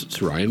your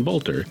hosts, Ryan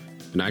Bolter,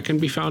 and I can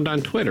be found on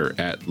Twitter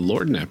at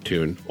Lord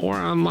Neptune or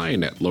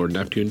online at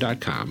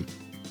lordneptune.com.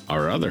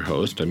 Our other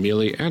host,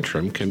 Amelia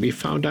Antrim, can be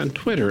found on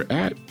Twitter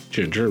at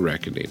Ginger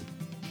Reckoning.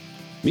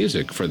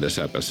 Music for this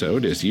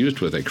episode is used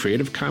with a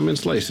Creative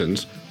Commons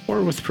license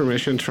or with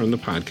permissions from the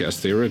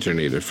podcast they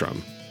originated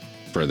from.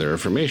 Further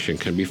information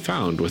can be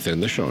found within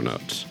the show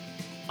notes.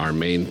 Our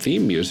main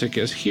theme music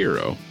is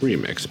Hero,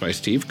 remixed by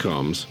Steve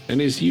Combs,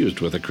 and is used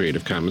with a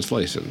Creative Commons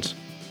license.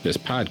 This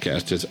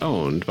podcast is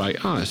owned by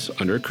us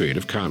under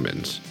Creative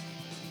Commons.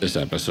 This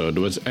episode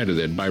was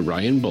edited by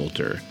Ryan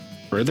Bolter.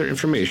 Further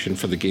information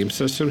for the game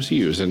systems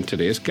used in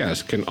today's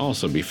guest can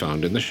also be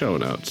found in the show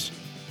notes.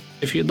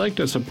 If you'd like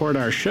to support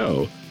our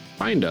show,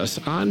 find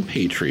us on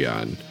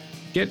Patreon.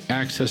 Get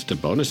access to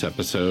bonus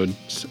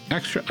episodes,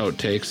 extra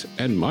outtakes,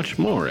 and much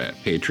more at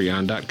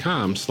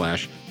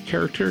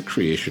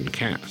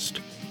patreon.com/charactercreationcast.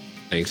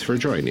 Thanks for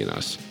joining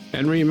us.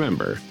 And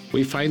remember,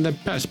 we find the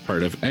best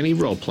part of any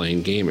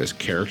role-playing game is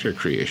character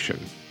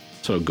creation.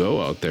 So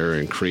go out there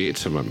and create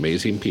some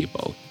amazing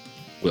people.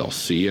 We'll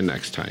see you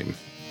next time.